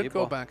 Yeah, he could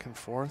go back and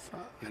forth.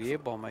 The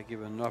 8-ball might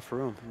give him enough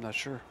room. I'm not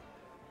sure.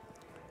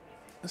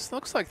 This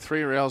looks like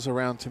 3 rails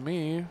around to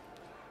me.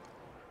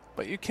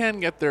 But you can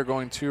get there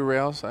going 2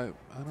 rails. I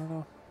don't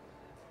know.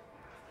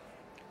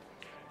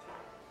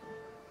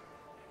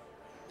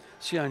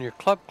 See, on your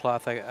club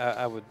cloth,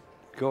 I would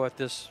go at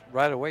this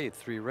right away at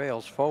 3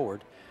 rails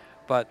forward.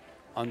 But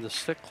on the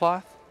stick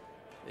cloth,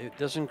 it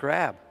doesn't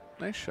grab.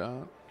 Nice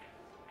shot.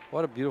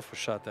 What a beautiful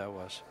shot that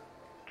was.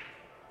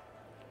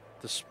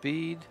 The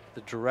speed,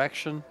 the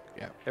direction,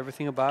 Yeah.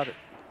 everything about it.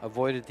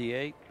 Avoided the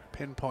 8.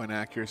 Pinpoint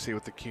accuracy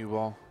with the cue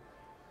ball.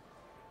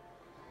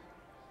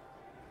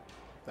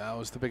 That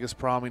was the biggest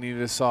problem he needed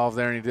to solve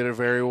there, and he did it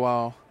very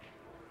well.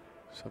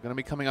 So going to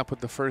be coming up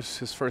with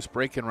his first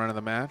break-in run of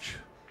the match.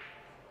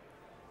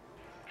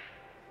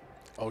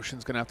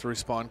 Ouschan's going to have to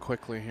respond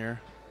quickly here.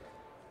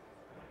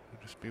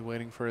 He'll just be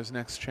waiting for his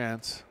next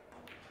chance.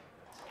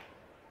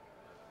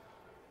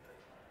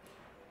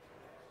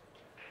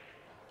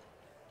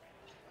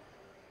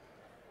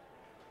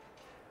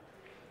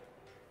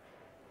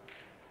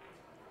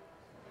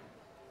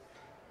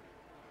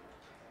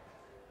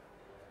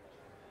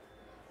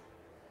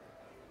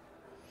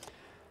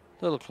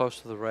 A little close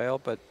to the rail,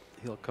 but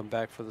he'll come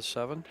back for the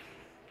 7.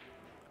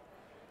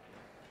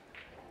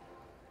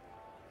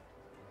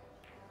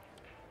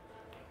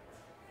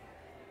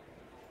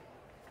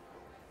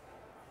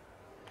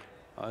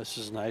 This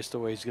is nice the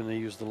way he's going to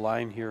use the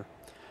line here.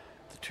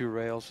 The 2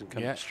 rails and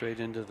come straight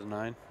into the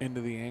 9.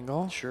 Into the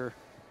angle. Sure.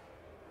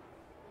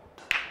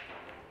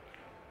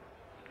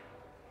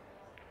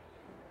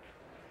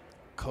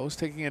 Co's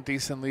taking a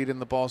decent lead in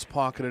the balls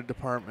pocketed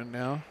department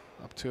now,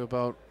 up to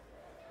about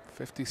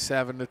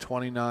 57 to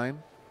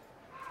 29.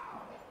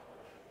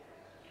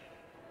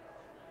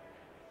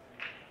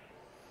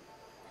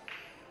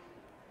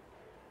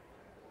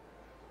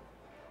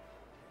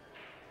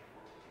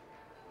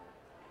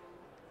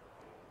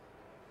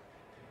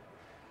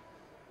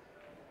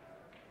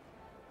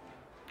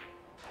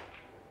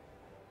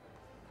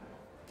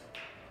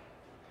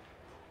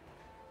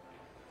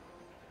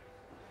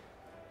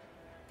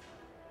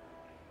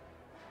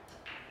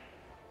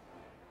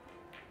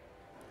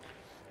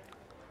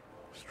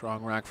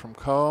 Strong rack from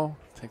Co.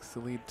 Takes the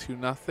lead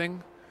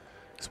 2-0.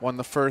 He's won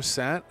the first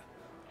set.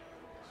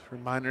 Just a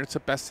reminder, it's a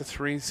best of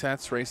 3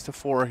 sets, race to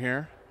 4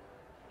 here.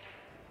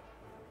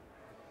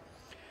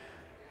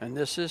 And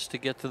this is to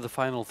get to the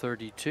final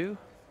 32.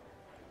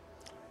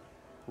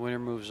 Winner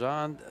moves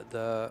on.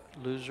 The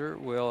loser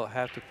will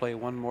have to play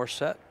 1 more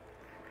set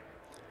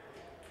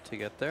to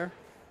get there.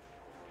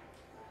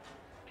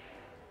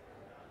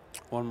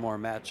 1 more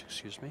match,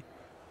 excuse me.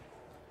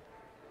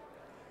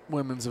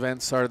 Women's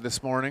event started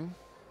this morning.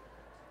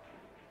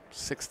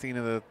 16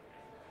 of the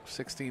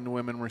 16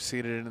 women were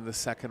seeded into the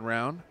second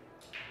round.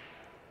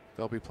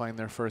 They'll be playing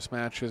their first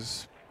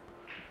matches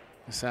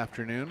this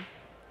afternoon.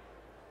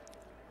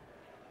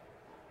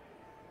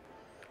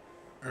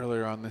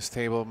 Earlier on this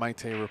table,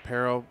 Maite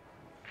Rapero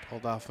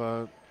pulled off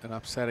an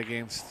upset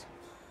against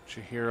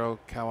Chihiro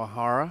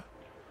Kawahara,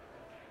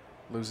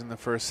 losing the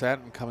first set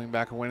and coming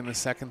back and winning the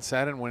second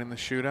set and winning the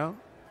shootout.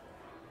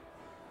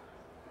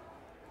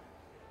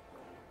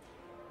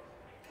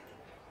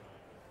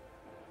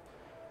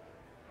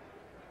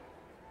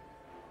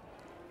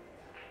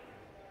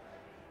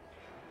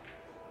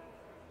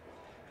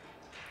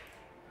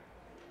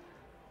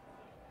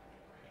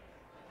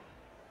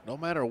 No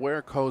matter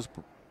where Co's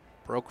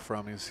broke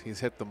from, he's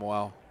hit them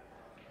well.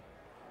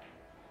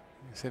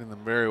 He's hitting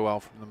them very well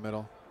from the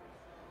middle.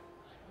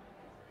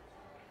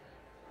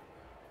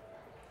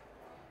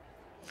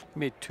 He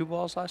made 2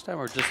 balls last time,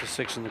 or just a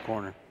 6 in the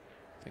corner?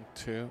 I think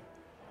 2.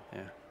 Yeah.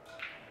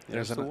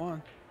 There's the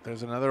 1.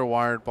 There's another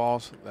wired ball,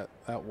 so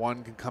that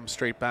 1 can come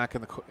straight back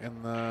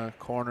in the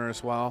corner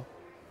as well.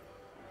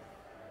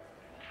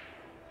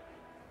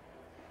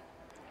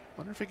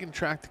 Wonder if he can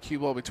track the cue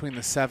ball between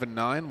the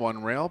 7-9,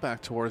 1 rail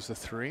back towards the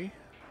 3.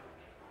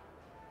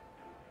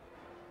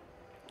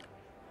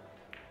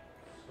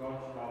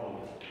 Scotch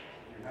Troubles.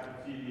 If you have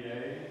a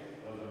TDA,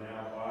 those are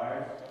now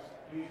 5.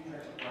 Please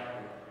check the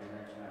bracket for your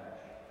next match.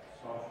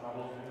 Scotch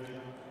Troubles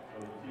division,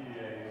 those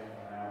TDAs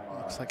are now 5.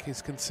 Looks like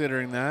he's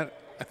considering that.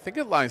 I think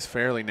it lies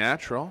fairly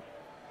natural.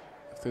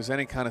 If there's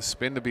any kind of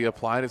spin to be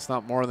applied, it's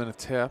not more than a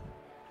tip.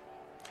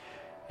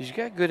 He's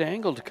got good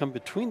angle to come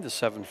between the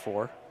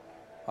 7-4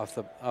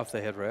 off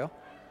the head rail.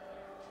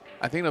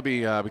 I think it'll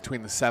be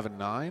between the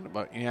 7-9,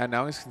 but yeah,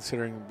 now he's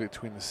considering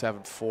between the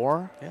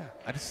 7-4. Yeah.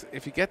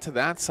 If you get to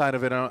that side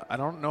of it, I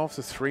don't know if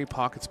the 3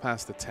 pockets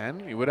past the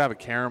 10. You would have a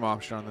carom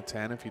option on the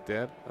 10 if you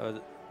did.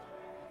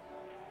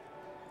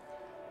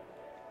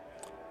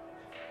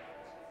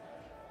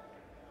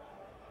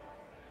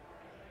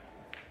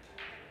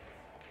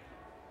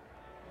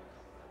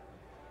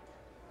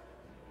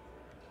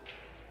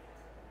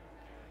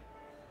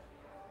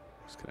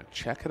 Just gonna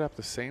check it up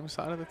the same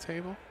side of the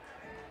table.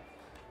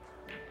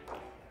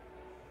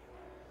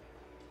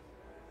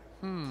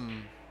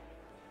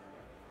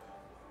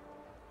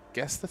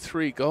 Guess the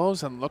 3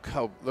 goes, and look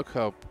how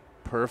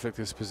perfect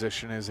his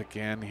position is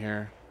again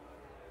here.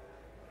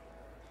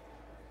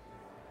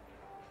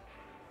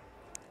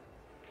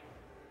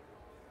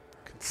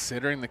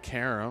 Considering the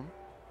carom.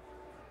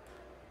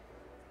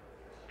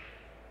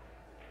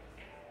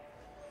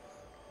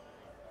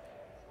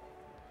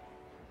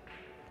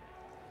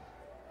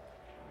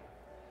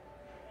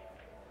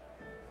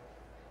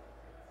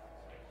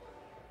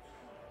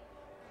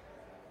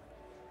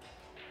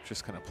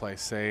 just going to play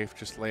safe,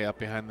 just lay up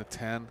behind the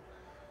 10.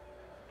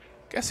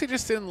 Guess he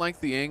just didn't like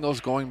the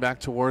angles going back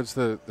towards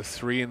the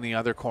 3 in the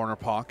other corner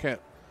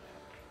pocket.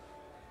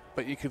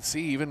 But you could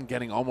see even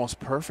getting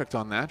almost perfect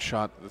on that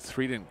shot, the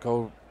 3 didn't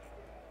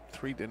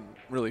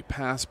really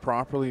pass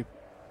properly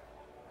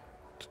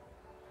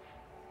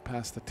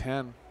past the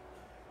 10.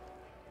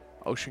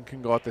 Ouschan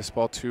can go at this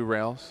ball 2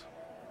 rails.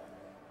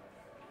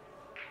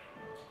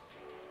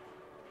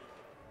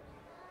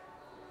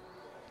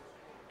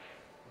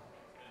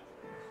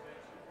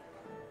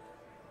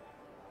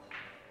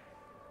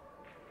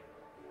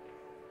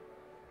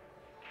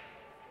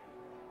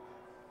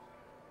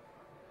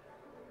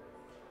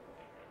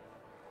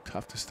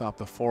 Tough to stop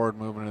the forward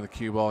movement of the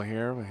cue ball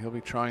here, but he'll be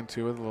trying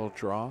to with a little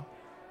draw.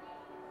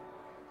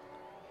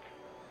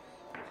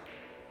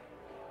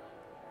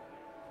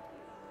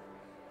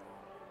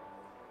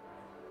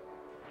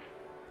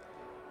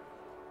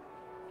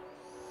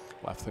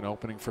 Left an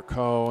opening for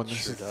Ko, and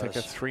this is like a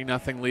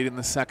 3-0 lead in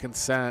the second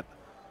set.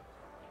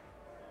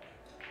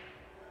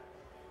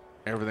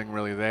 Everything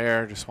really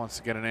there, just wants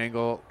to get an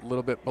angle a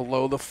little bit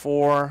below the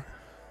 4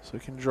 so he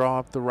can draw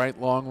up the right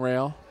long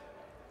rail.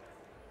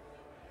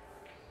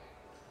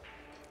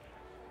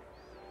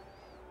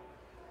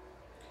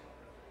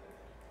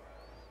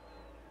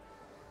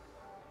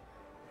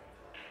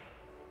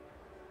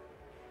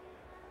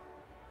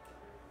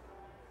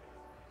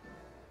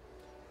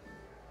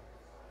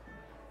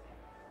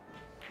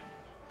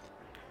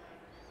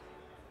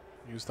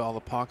 Used all the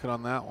pocket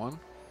on that one.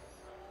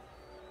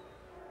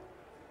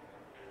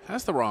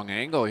 Has the wrong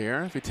angle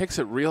here. If he takes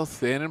it real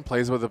thin and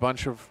plays with a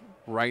bunch of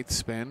right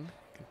spin,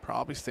 he can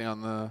probably stay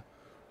on the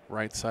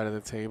right side of the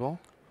table.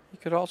 You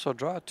could also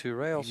draw 2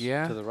 rails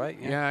to the right.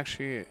 Yeah,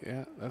 actually,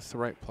 yeah, that's the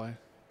right play.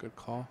 Good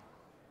call.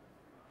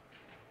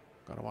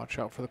 Got to watch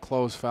out for the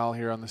close foul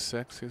here on the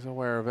 6. He's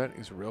aware of it.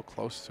 He's real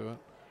close to it.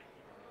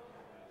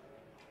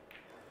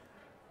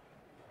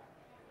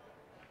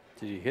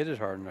 Did he hit it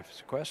hard enough is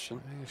the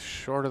question. He's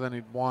shorter than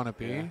he'd want to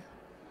be. Yeah.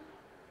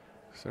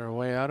 Is there a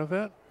way out of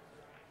it?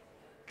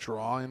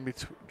 Draw in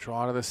between,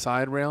 draw to the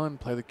side rail and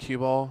play the cue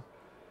ball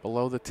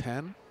below the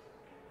 10.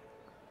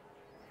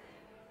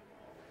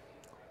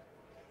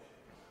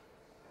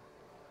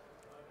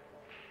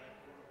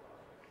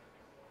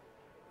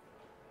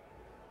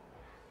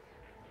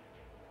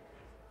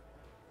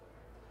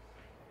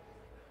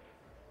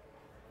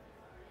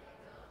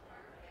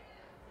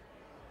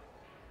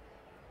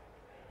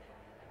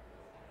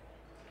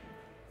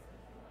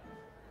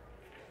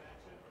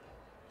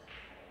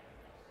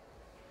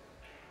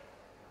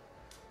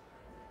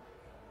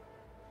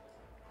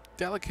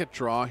 Delicate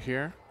draw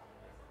here.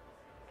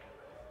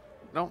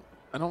 No,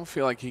 I don't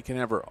feel like he can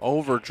ever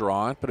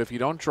overdraw it, but if you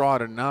don't draw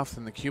it enough,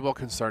 then the cue ball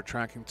can start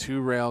tracking 2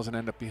 rails and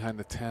end up behind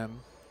the 10.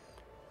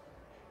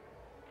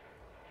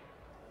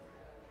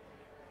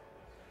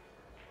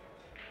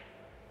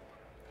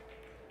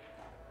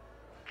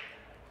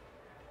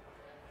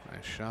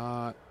 Nice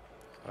shot.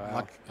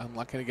 Wow.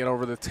 Unlucky to get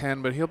over the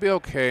 10, but he'll be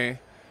okay.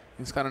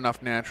 He's got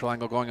enough natural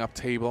angle going up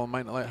table.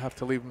 Might have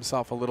to leave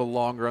himself a little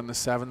longer on the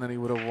 7 than he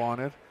would have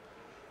wanted.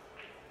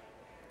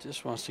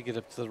 Just wants to get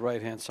up to the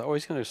right-hand side. Oh,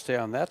 he's going to stay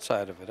on that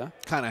side of it, huh?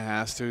 Kind of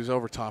has to. He's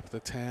over top of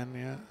the 10,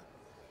 yeah.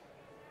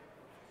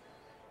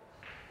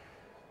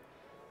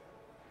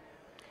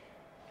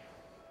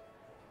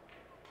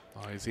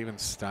 Oh, he's even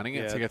stunning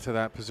it to get to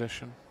that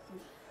position.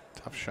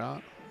 Tough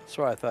shot. That's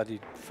why I thought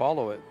he'd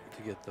follow it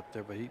to get up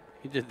there, but he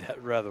did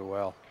that rather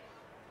well.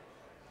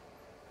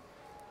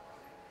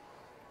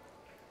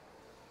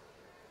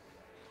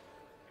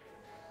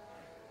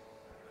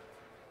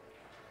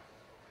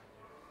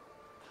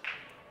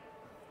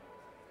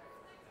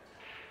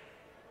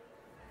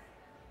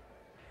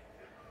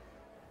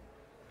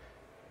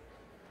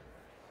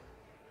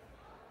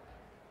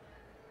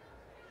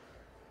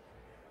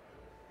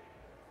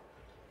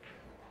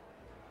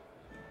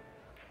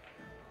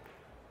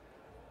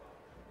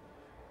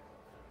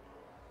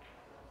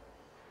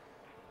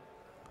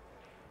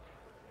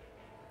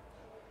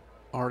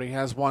 Already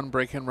has 1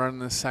 break-in run in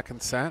the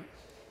second set.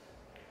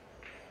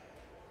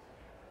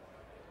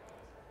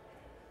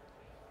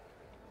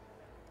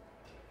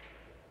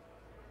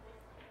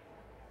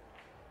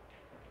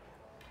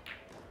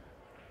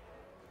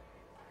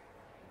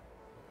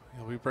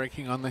 He'll be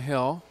breaking on the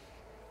hill.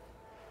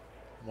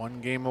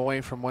 1 game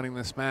away from winning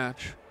this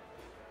match.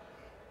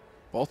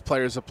 Both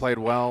players have played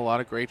well, a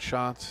lot of great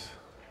shots.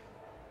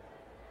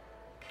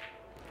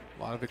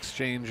 A lot of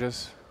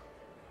exchanges.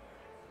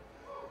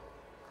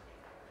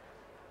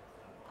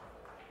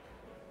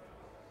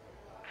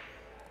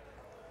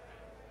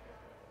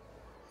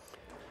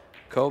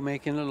 Ko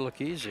making it look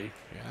easy.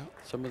 Yeah.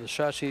 Some of the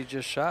shots he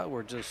just shot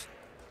were just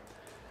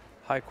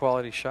high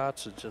quality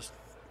shots that just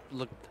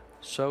looked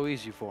so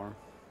easy for him.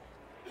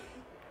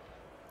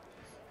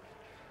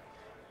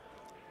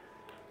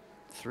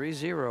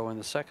 3-0 in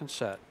the second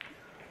set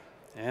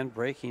and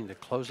breaking to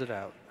close it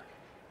out.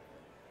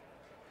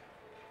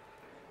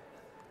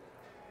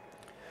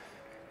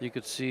 You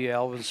could see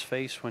Albin's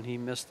face when he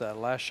missed that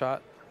last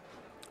shot.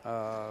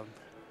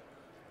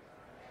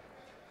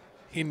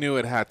 He knew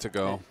it had to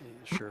go.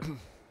 Sure.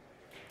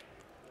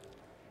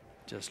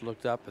 Just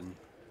looked up and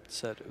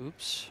said,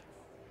 oops,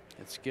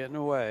 it's getting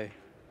away.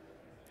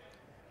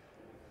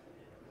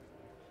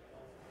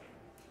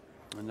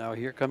 And now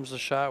here comes the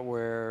shot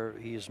where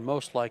he's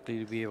most likely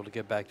to be able to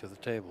get back to the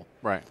table.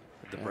 Right.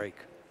 With the break.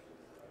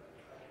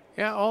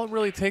 Yeah, all it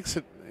really takes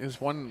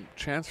is one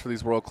chance for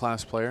these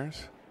world-class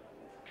players.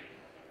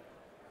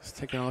 Just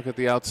taking a look at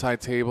the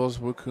outside tables.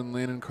 Wu Kun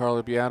Lin and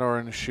Carlo Biato are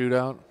in a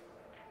shootout.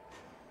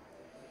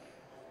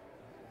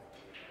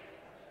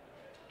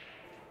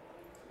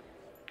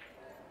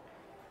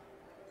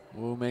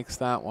 Wu makes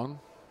that one.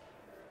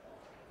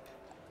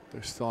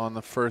 They're still on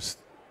the first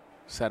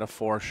set of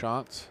 4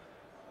 shots.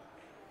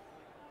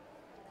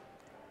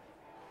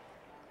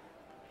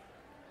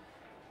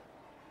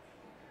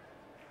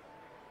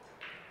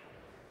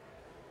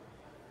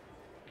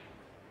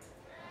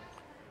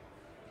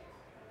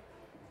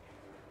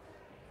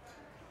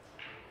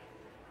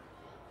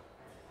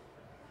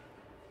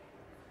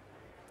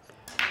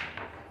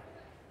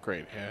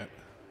 Great hit.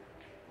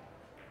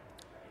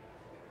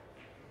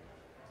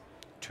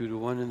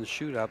 2-1 in the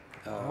shootout.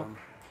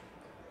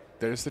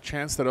 There's the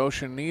chance that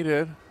Ouschan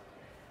needed.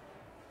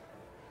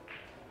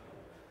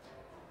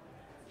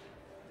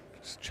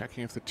 Just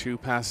checking if the 2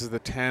 passes the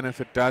 10.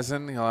 If it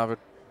doesn't, he'll have a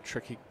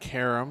tricky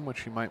carom,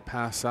 which he might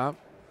pass up.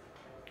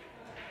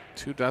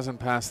 2 doesn't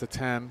pass the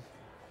 10.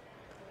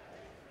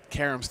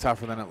 Carom's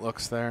tougher than it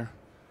looks there.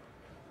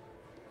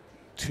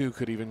 2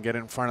 could even get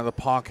in front of the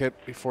pocket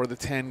before the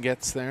 10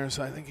 gets there,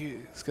 so I think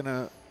he's going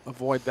to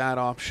avoid that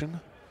option.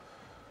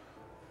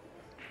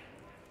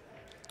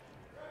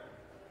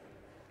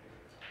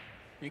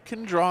 You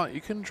can draw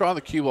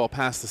the cue ball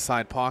past the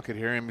side pocket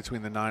here, in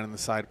between the 9 and the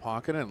side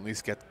pocket, and at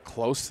least get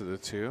close to the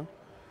 2.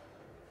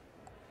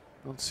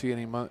 Don't see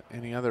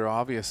any other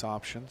obvious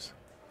options.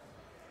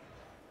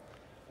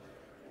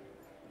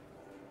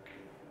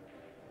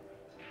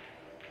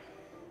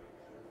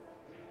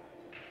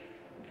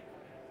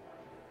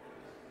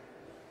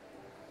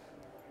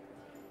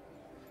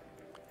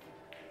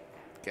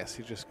 Guess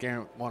he just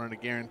wanted to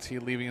guarantee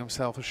leaving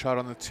himself a shot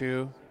on the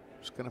 2.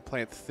 Just going to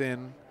play it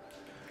thin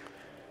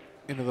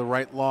into the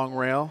right long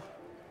rail.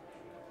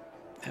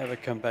 Have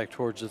it come back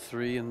towards the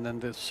 3 and then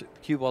the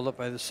cue ball up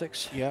by the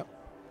 6. Yep.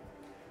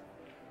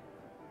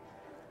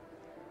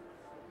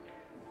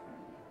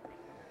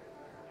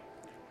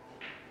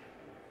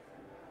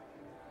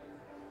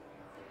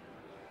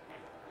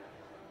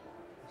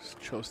 Just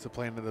chose to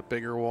play into the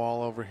bigger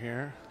wall over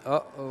here.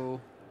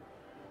 Uh-oh.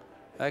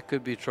 That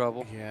could be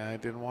trouble. Yeah, I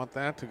didn't want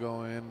that to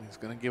go in. He's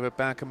going to give it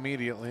back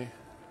immediately.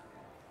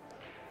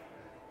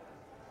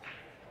 I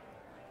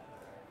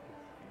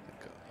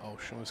think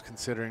Ouschan was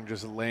considering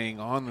just laying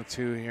on the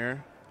 2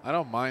 here. I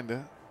don't mind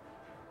it.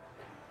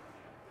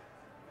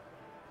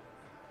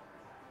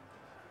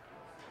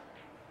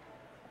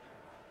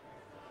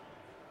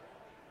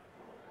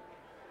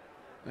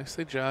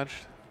 Nicely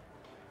judged.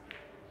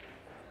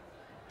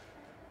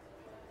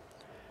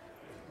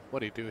 What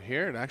do you do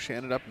here? It actually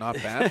ended up not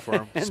bad for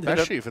him,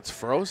 especially if it's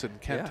frozen.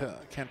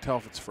 Can't tell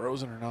if it's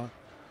frozen or not.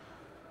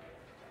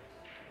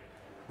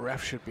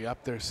 Ref should be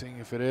up there seeing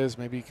if it is.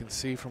 Maybe you can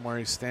see from where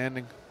he's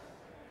standing.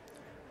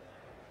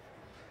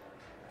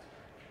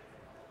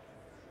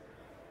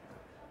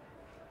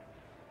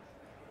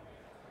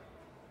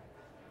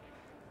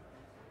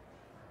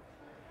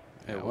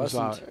 It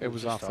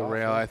was off the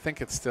rail. I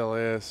think it still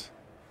is.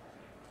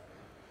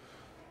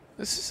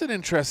 This is an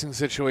interesting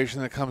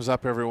situation that comes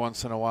up every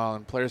once in a while,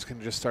 and players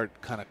can just start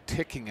kind of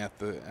ticking at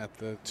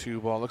the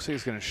 2 ball. Looks like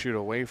he's going to shoot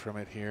away from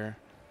it here.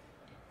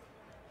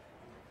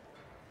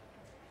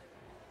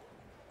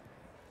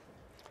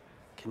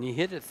 Can you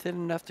hit it thin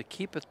enough to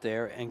keep it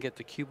there and get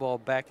the cue ball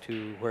back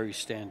to where he's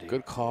standing?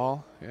 Good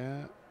call.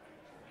 Yeah.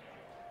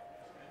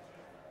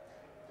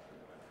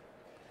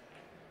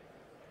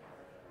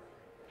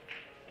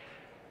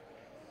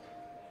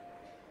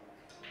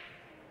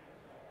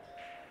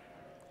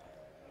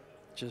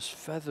 Just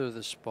feather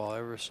this ball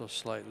ever so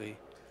slightly.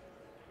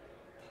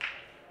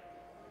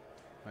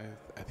 I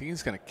think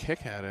he's going to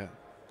kick at it.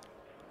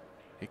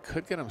 He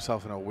could get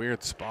himself in a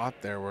weird spot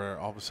there where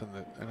all of a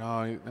sudden,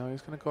 no,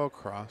 he's going to go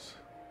across.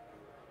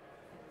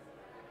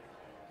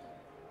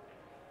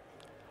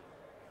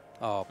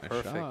 Oh, Nice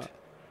perfect. shot.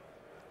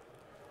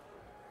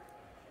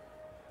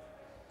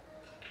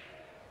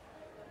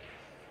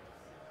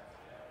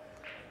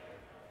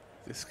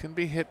 This can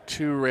be hit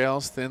 2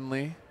 rails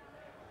thinly.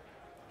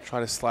 Try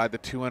to slide the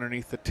 2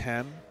 underneath the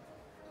 10.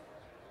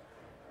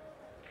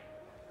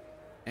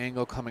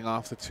 Angle coming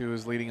off the 2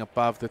 is leading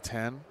above the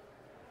 10.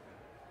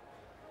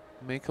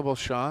 Makeable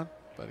shot,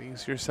 but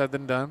easier said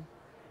than done.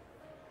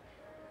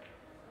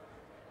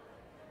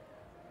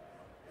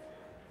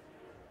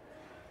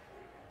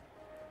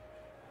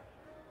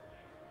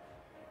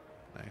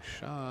 Nice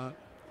shot.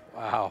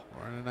 Wow.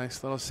 We're in a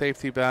nice little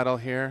safety battle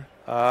here.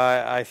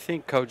 I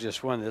think Ko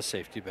just won this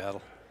safety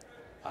battle.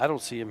 I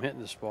don't see him hitting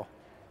this ball.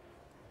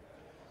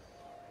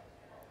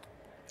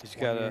 He's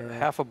got a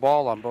half a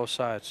ball on both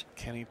sides.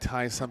 Can he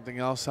tie something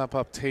else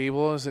up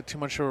table? Is it too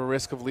much of a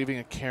risk of leaving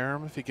a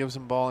carom if he gives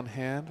him ball in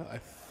hand? I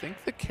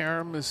think the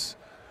carom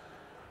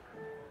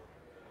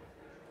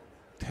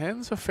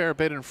tends a fair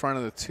bit in front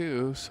of the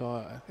 2, so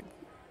I think.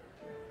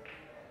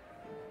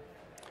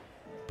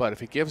 But if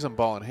he gives him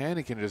ball in hand,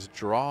 he can just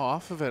draw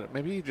off of it.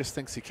 Maybe he just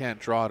thinks he can't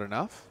draw it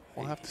enough.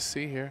 We'll have to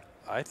see here.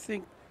 I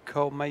think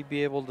Ko might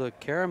be able to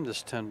carom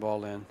this 10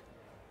 ball in.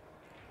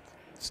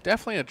 It's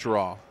definitely a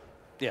draw.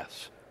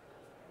 Yes.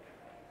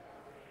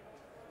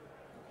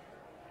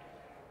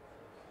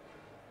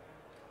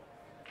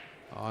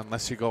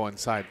 Unless you go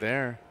inside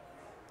there.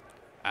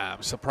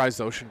 I'm surprised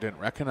Ouschan didn't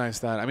recognize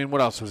that. I mean,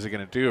 what else was he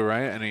going to do,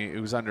 right? And he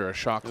was under a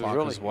shot clock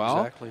Really, as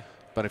well. exactly.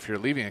 But if you're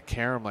leaving a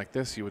carom like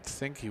this, you would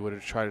think he would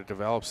have tried to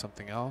develop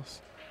something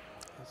else.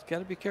 He's got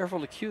to be careful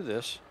to cue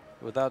this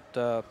without,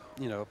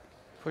 you know,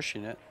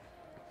 pushing it.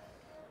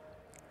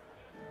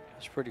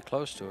 It's pretty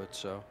close to it,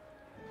 so.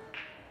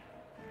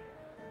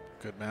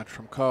 Good match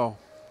from Ko.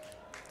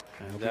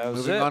 And that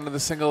was moving it. on to the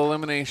single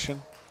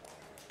elimination.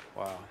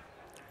 Wow.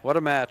 What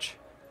a match.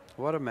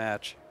 What a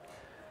match.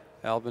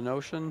 Albin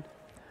Ouschan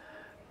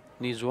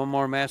needs one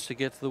more match to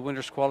get to the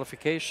winner's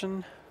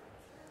qualification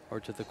or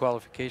to the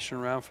qualification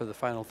round for the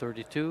final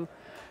 32.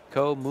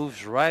 Ko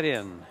moves right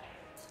in.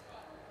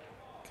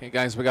 Okay,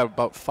 guys, we got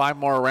about 5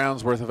 more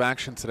rounds worth of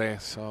action today.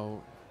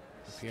 So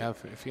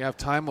if you have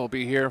time, we'll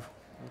be here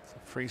with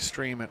a free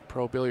stream at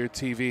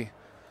ProBilliardTV.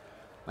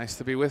 Nice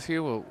to be with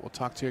you. We'll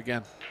talk to you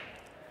again.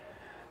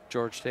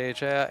 George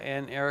Deja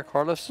and Eric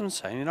Harlison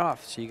signing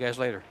off. See you guys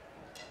later.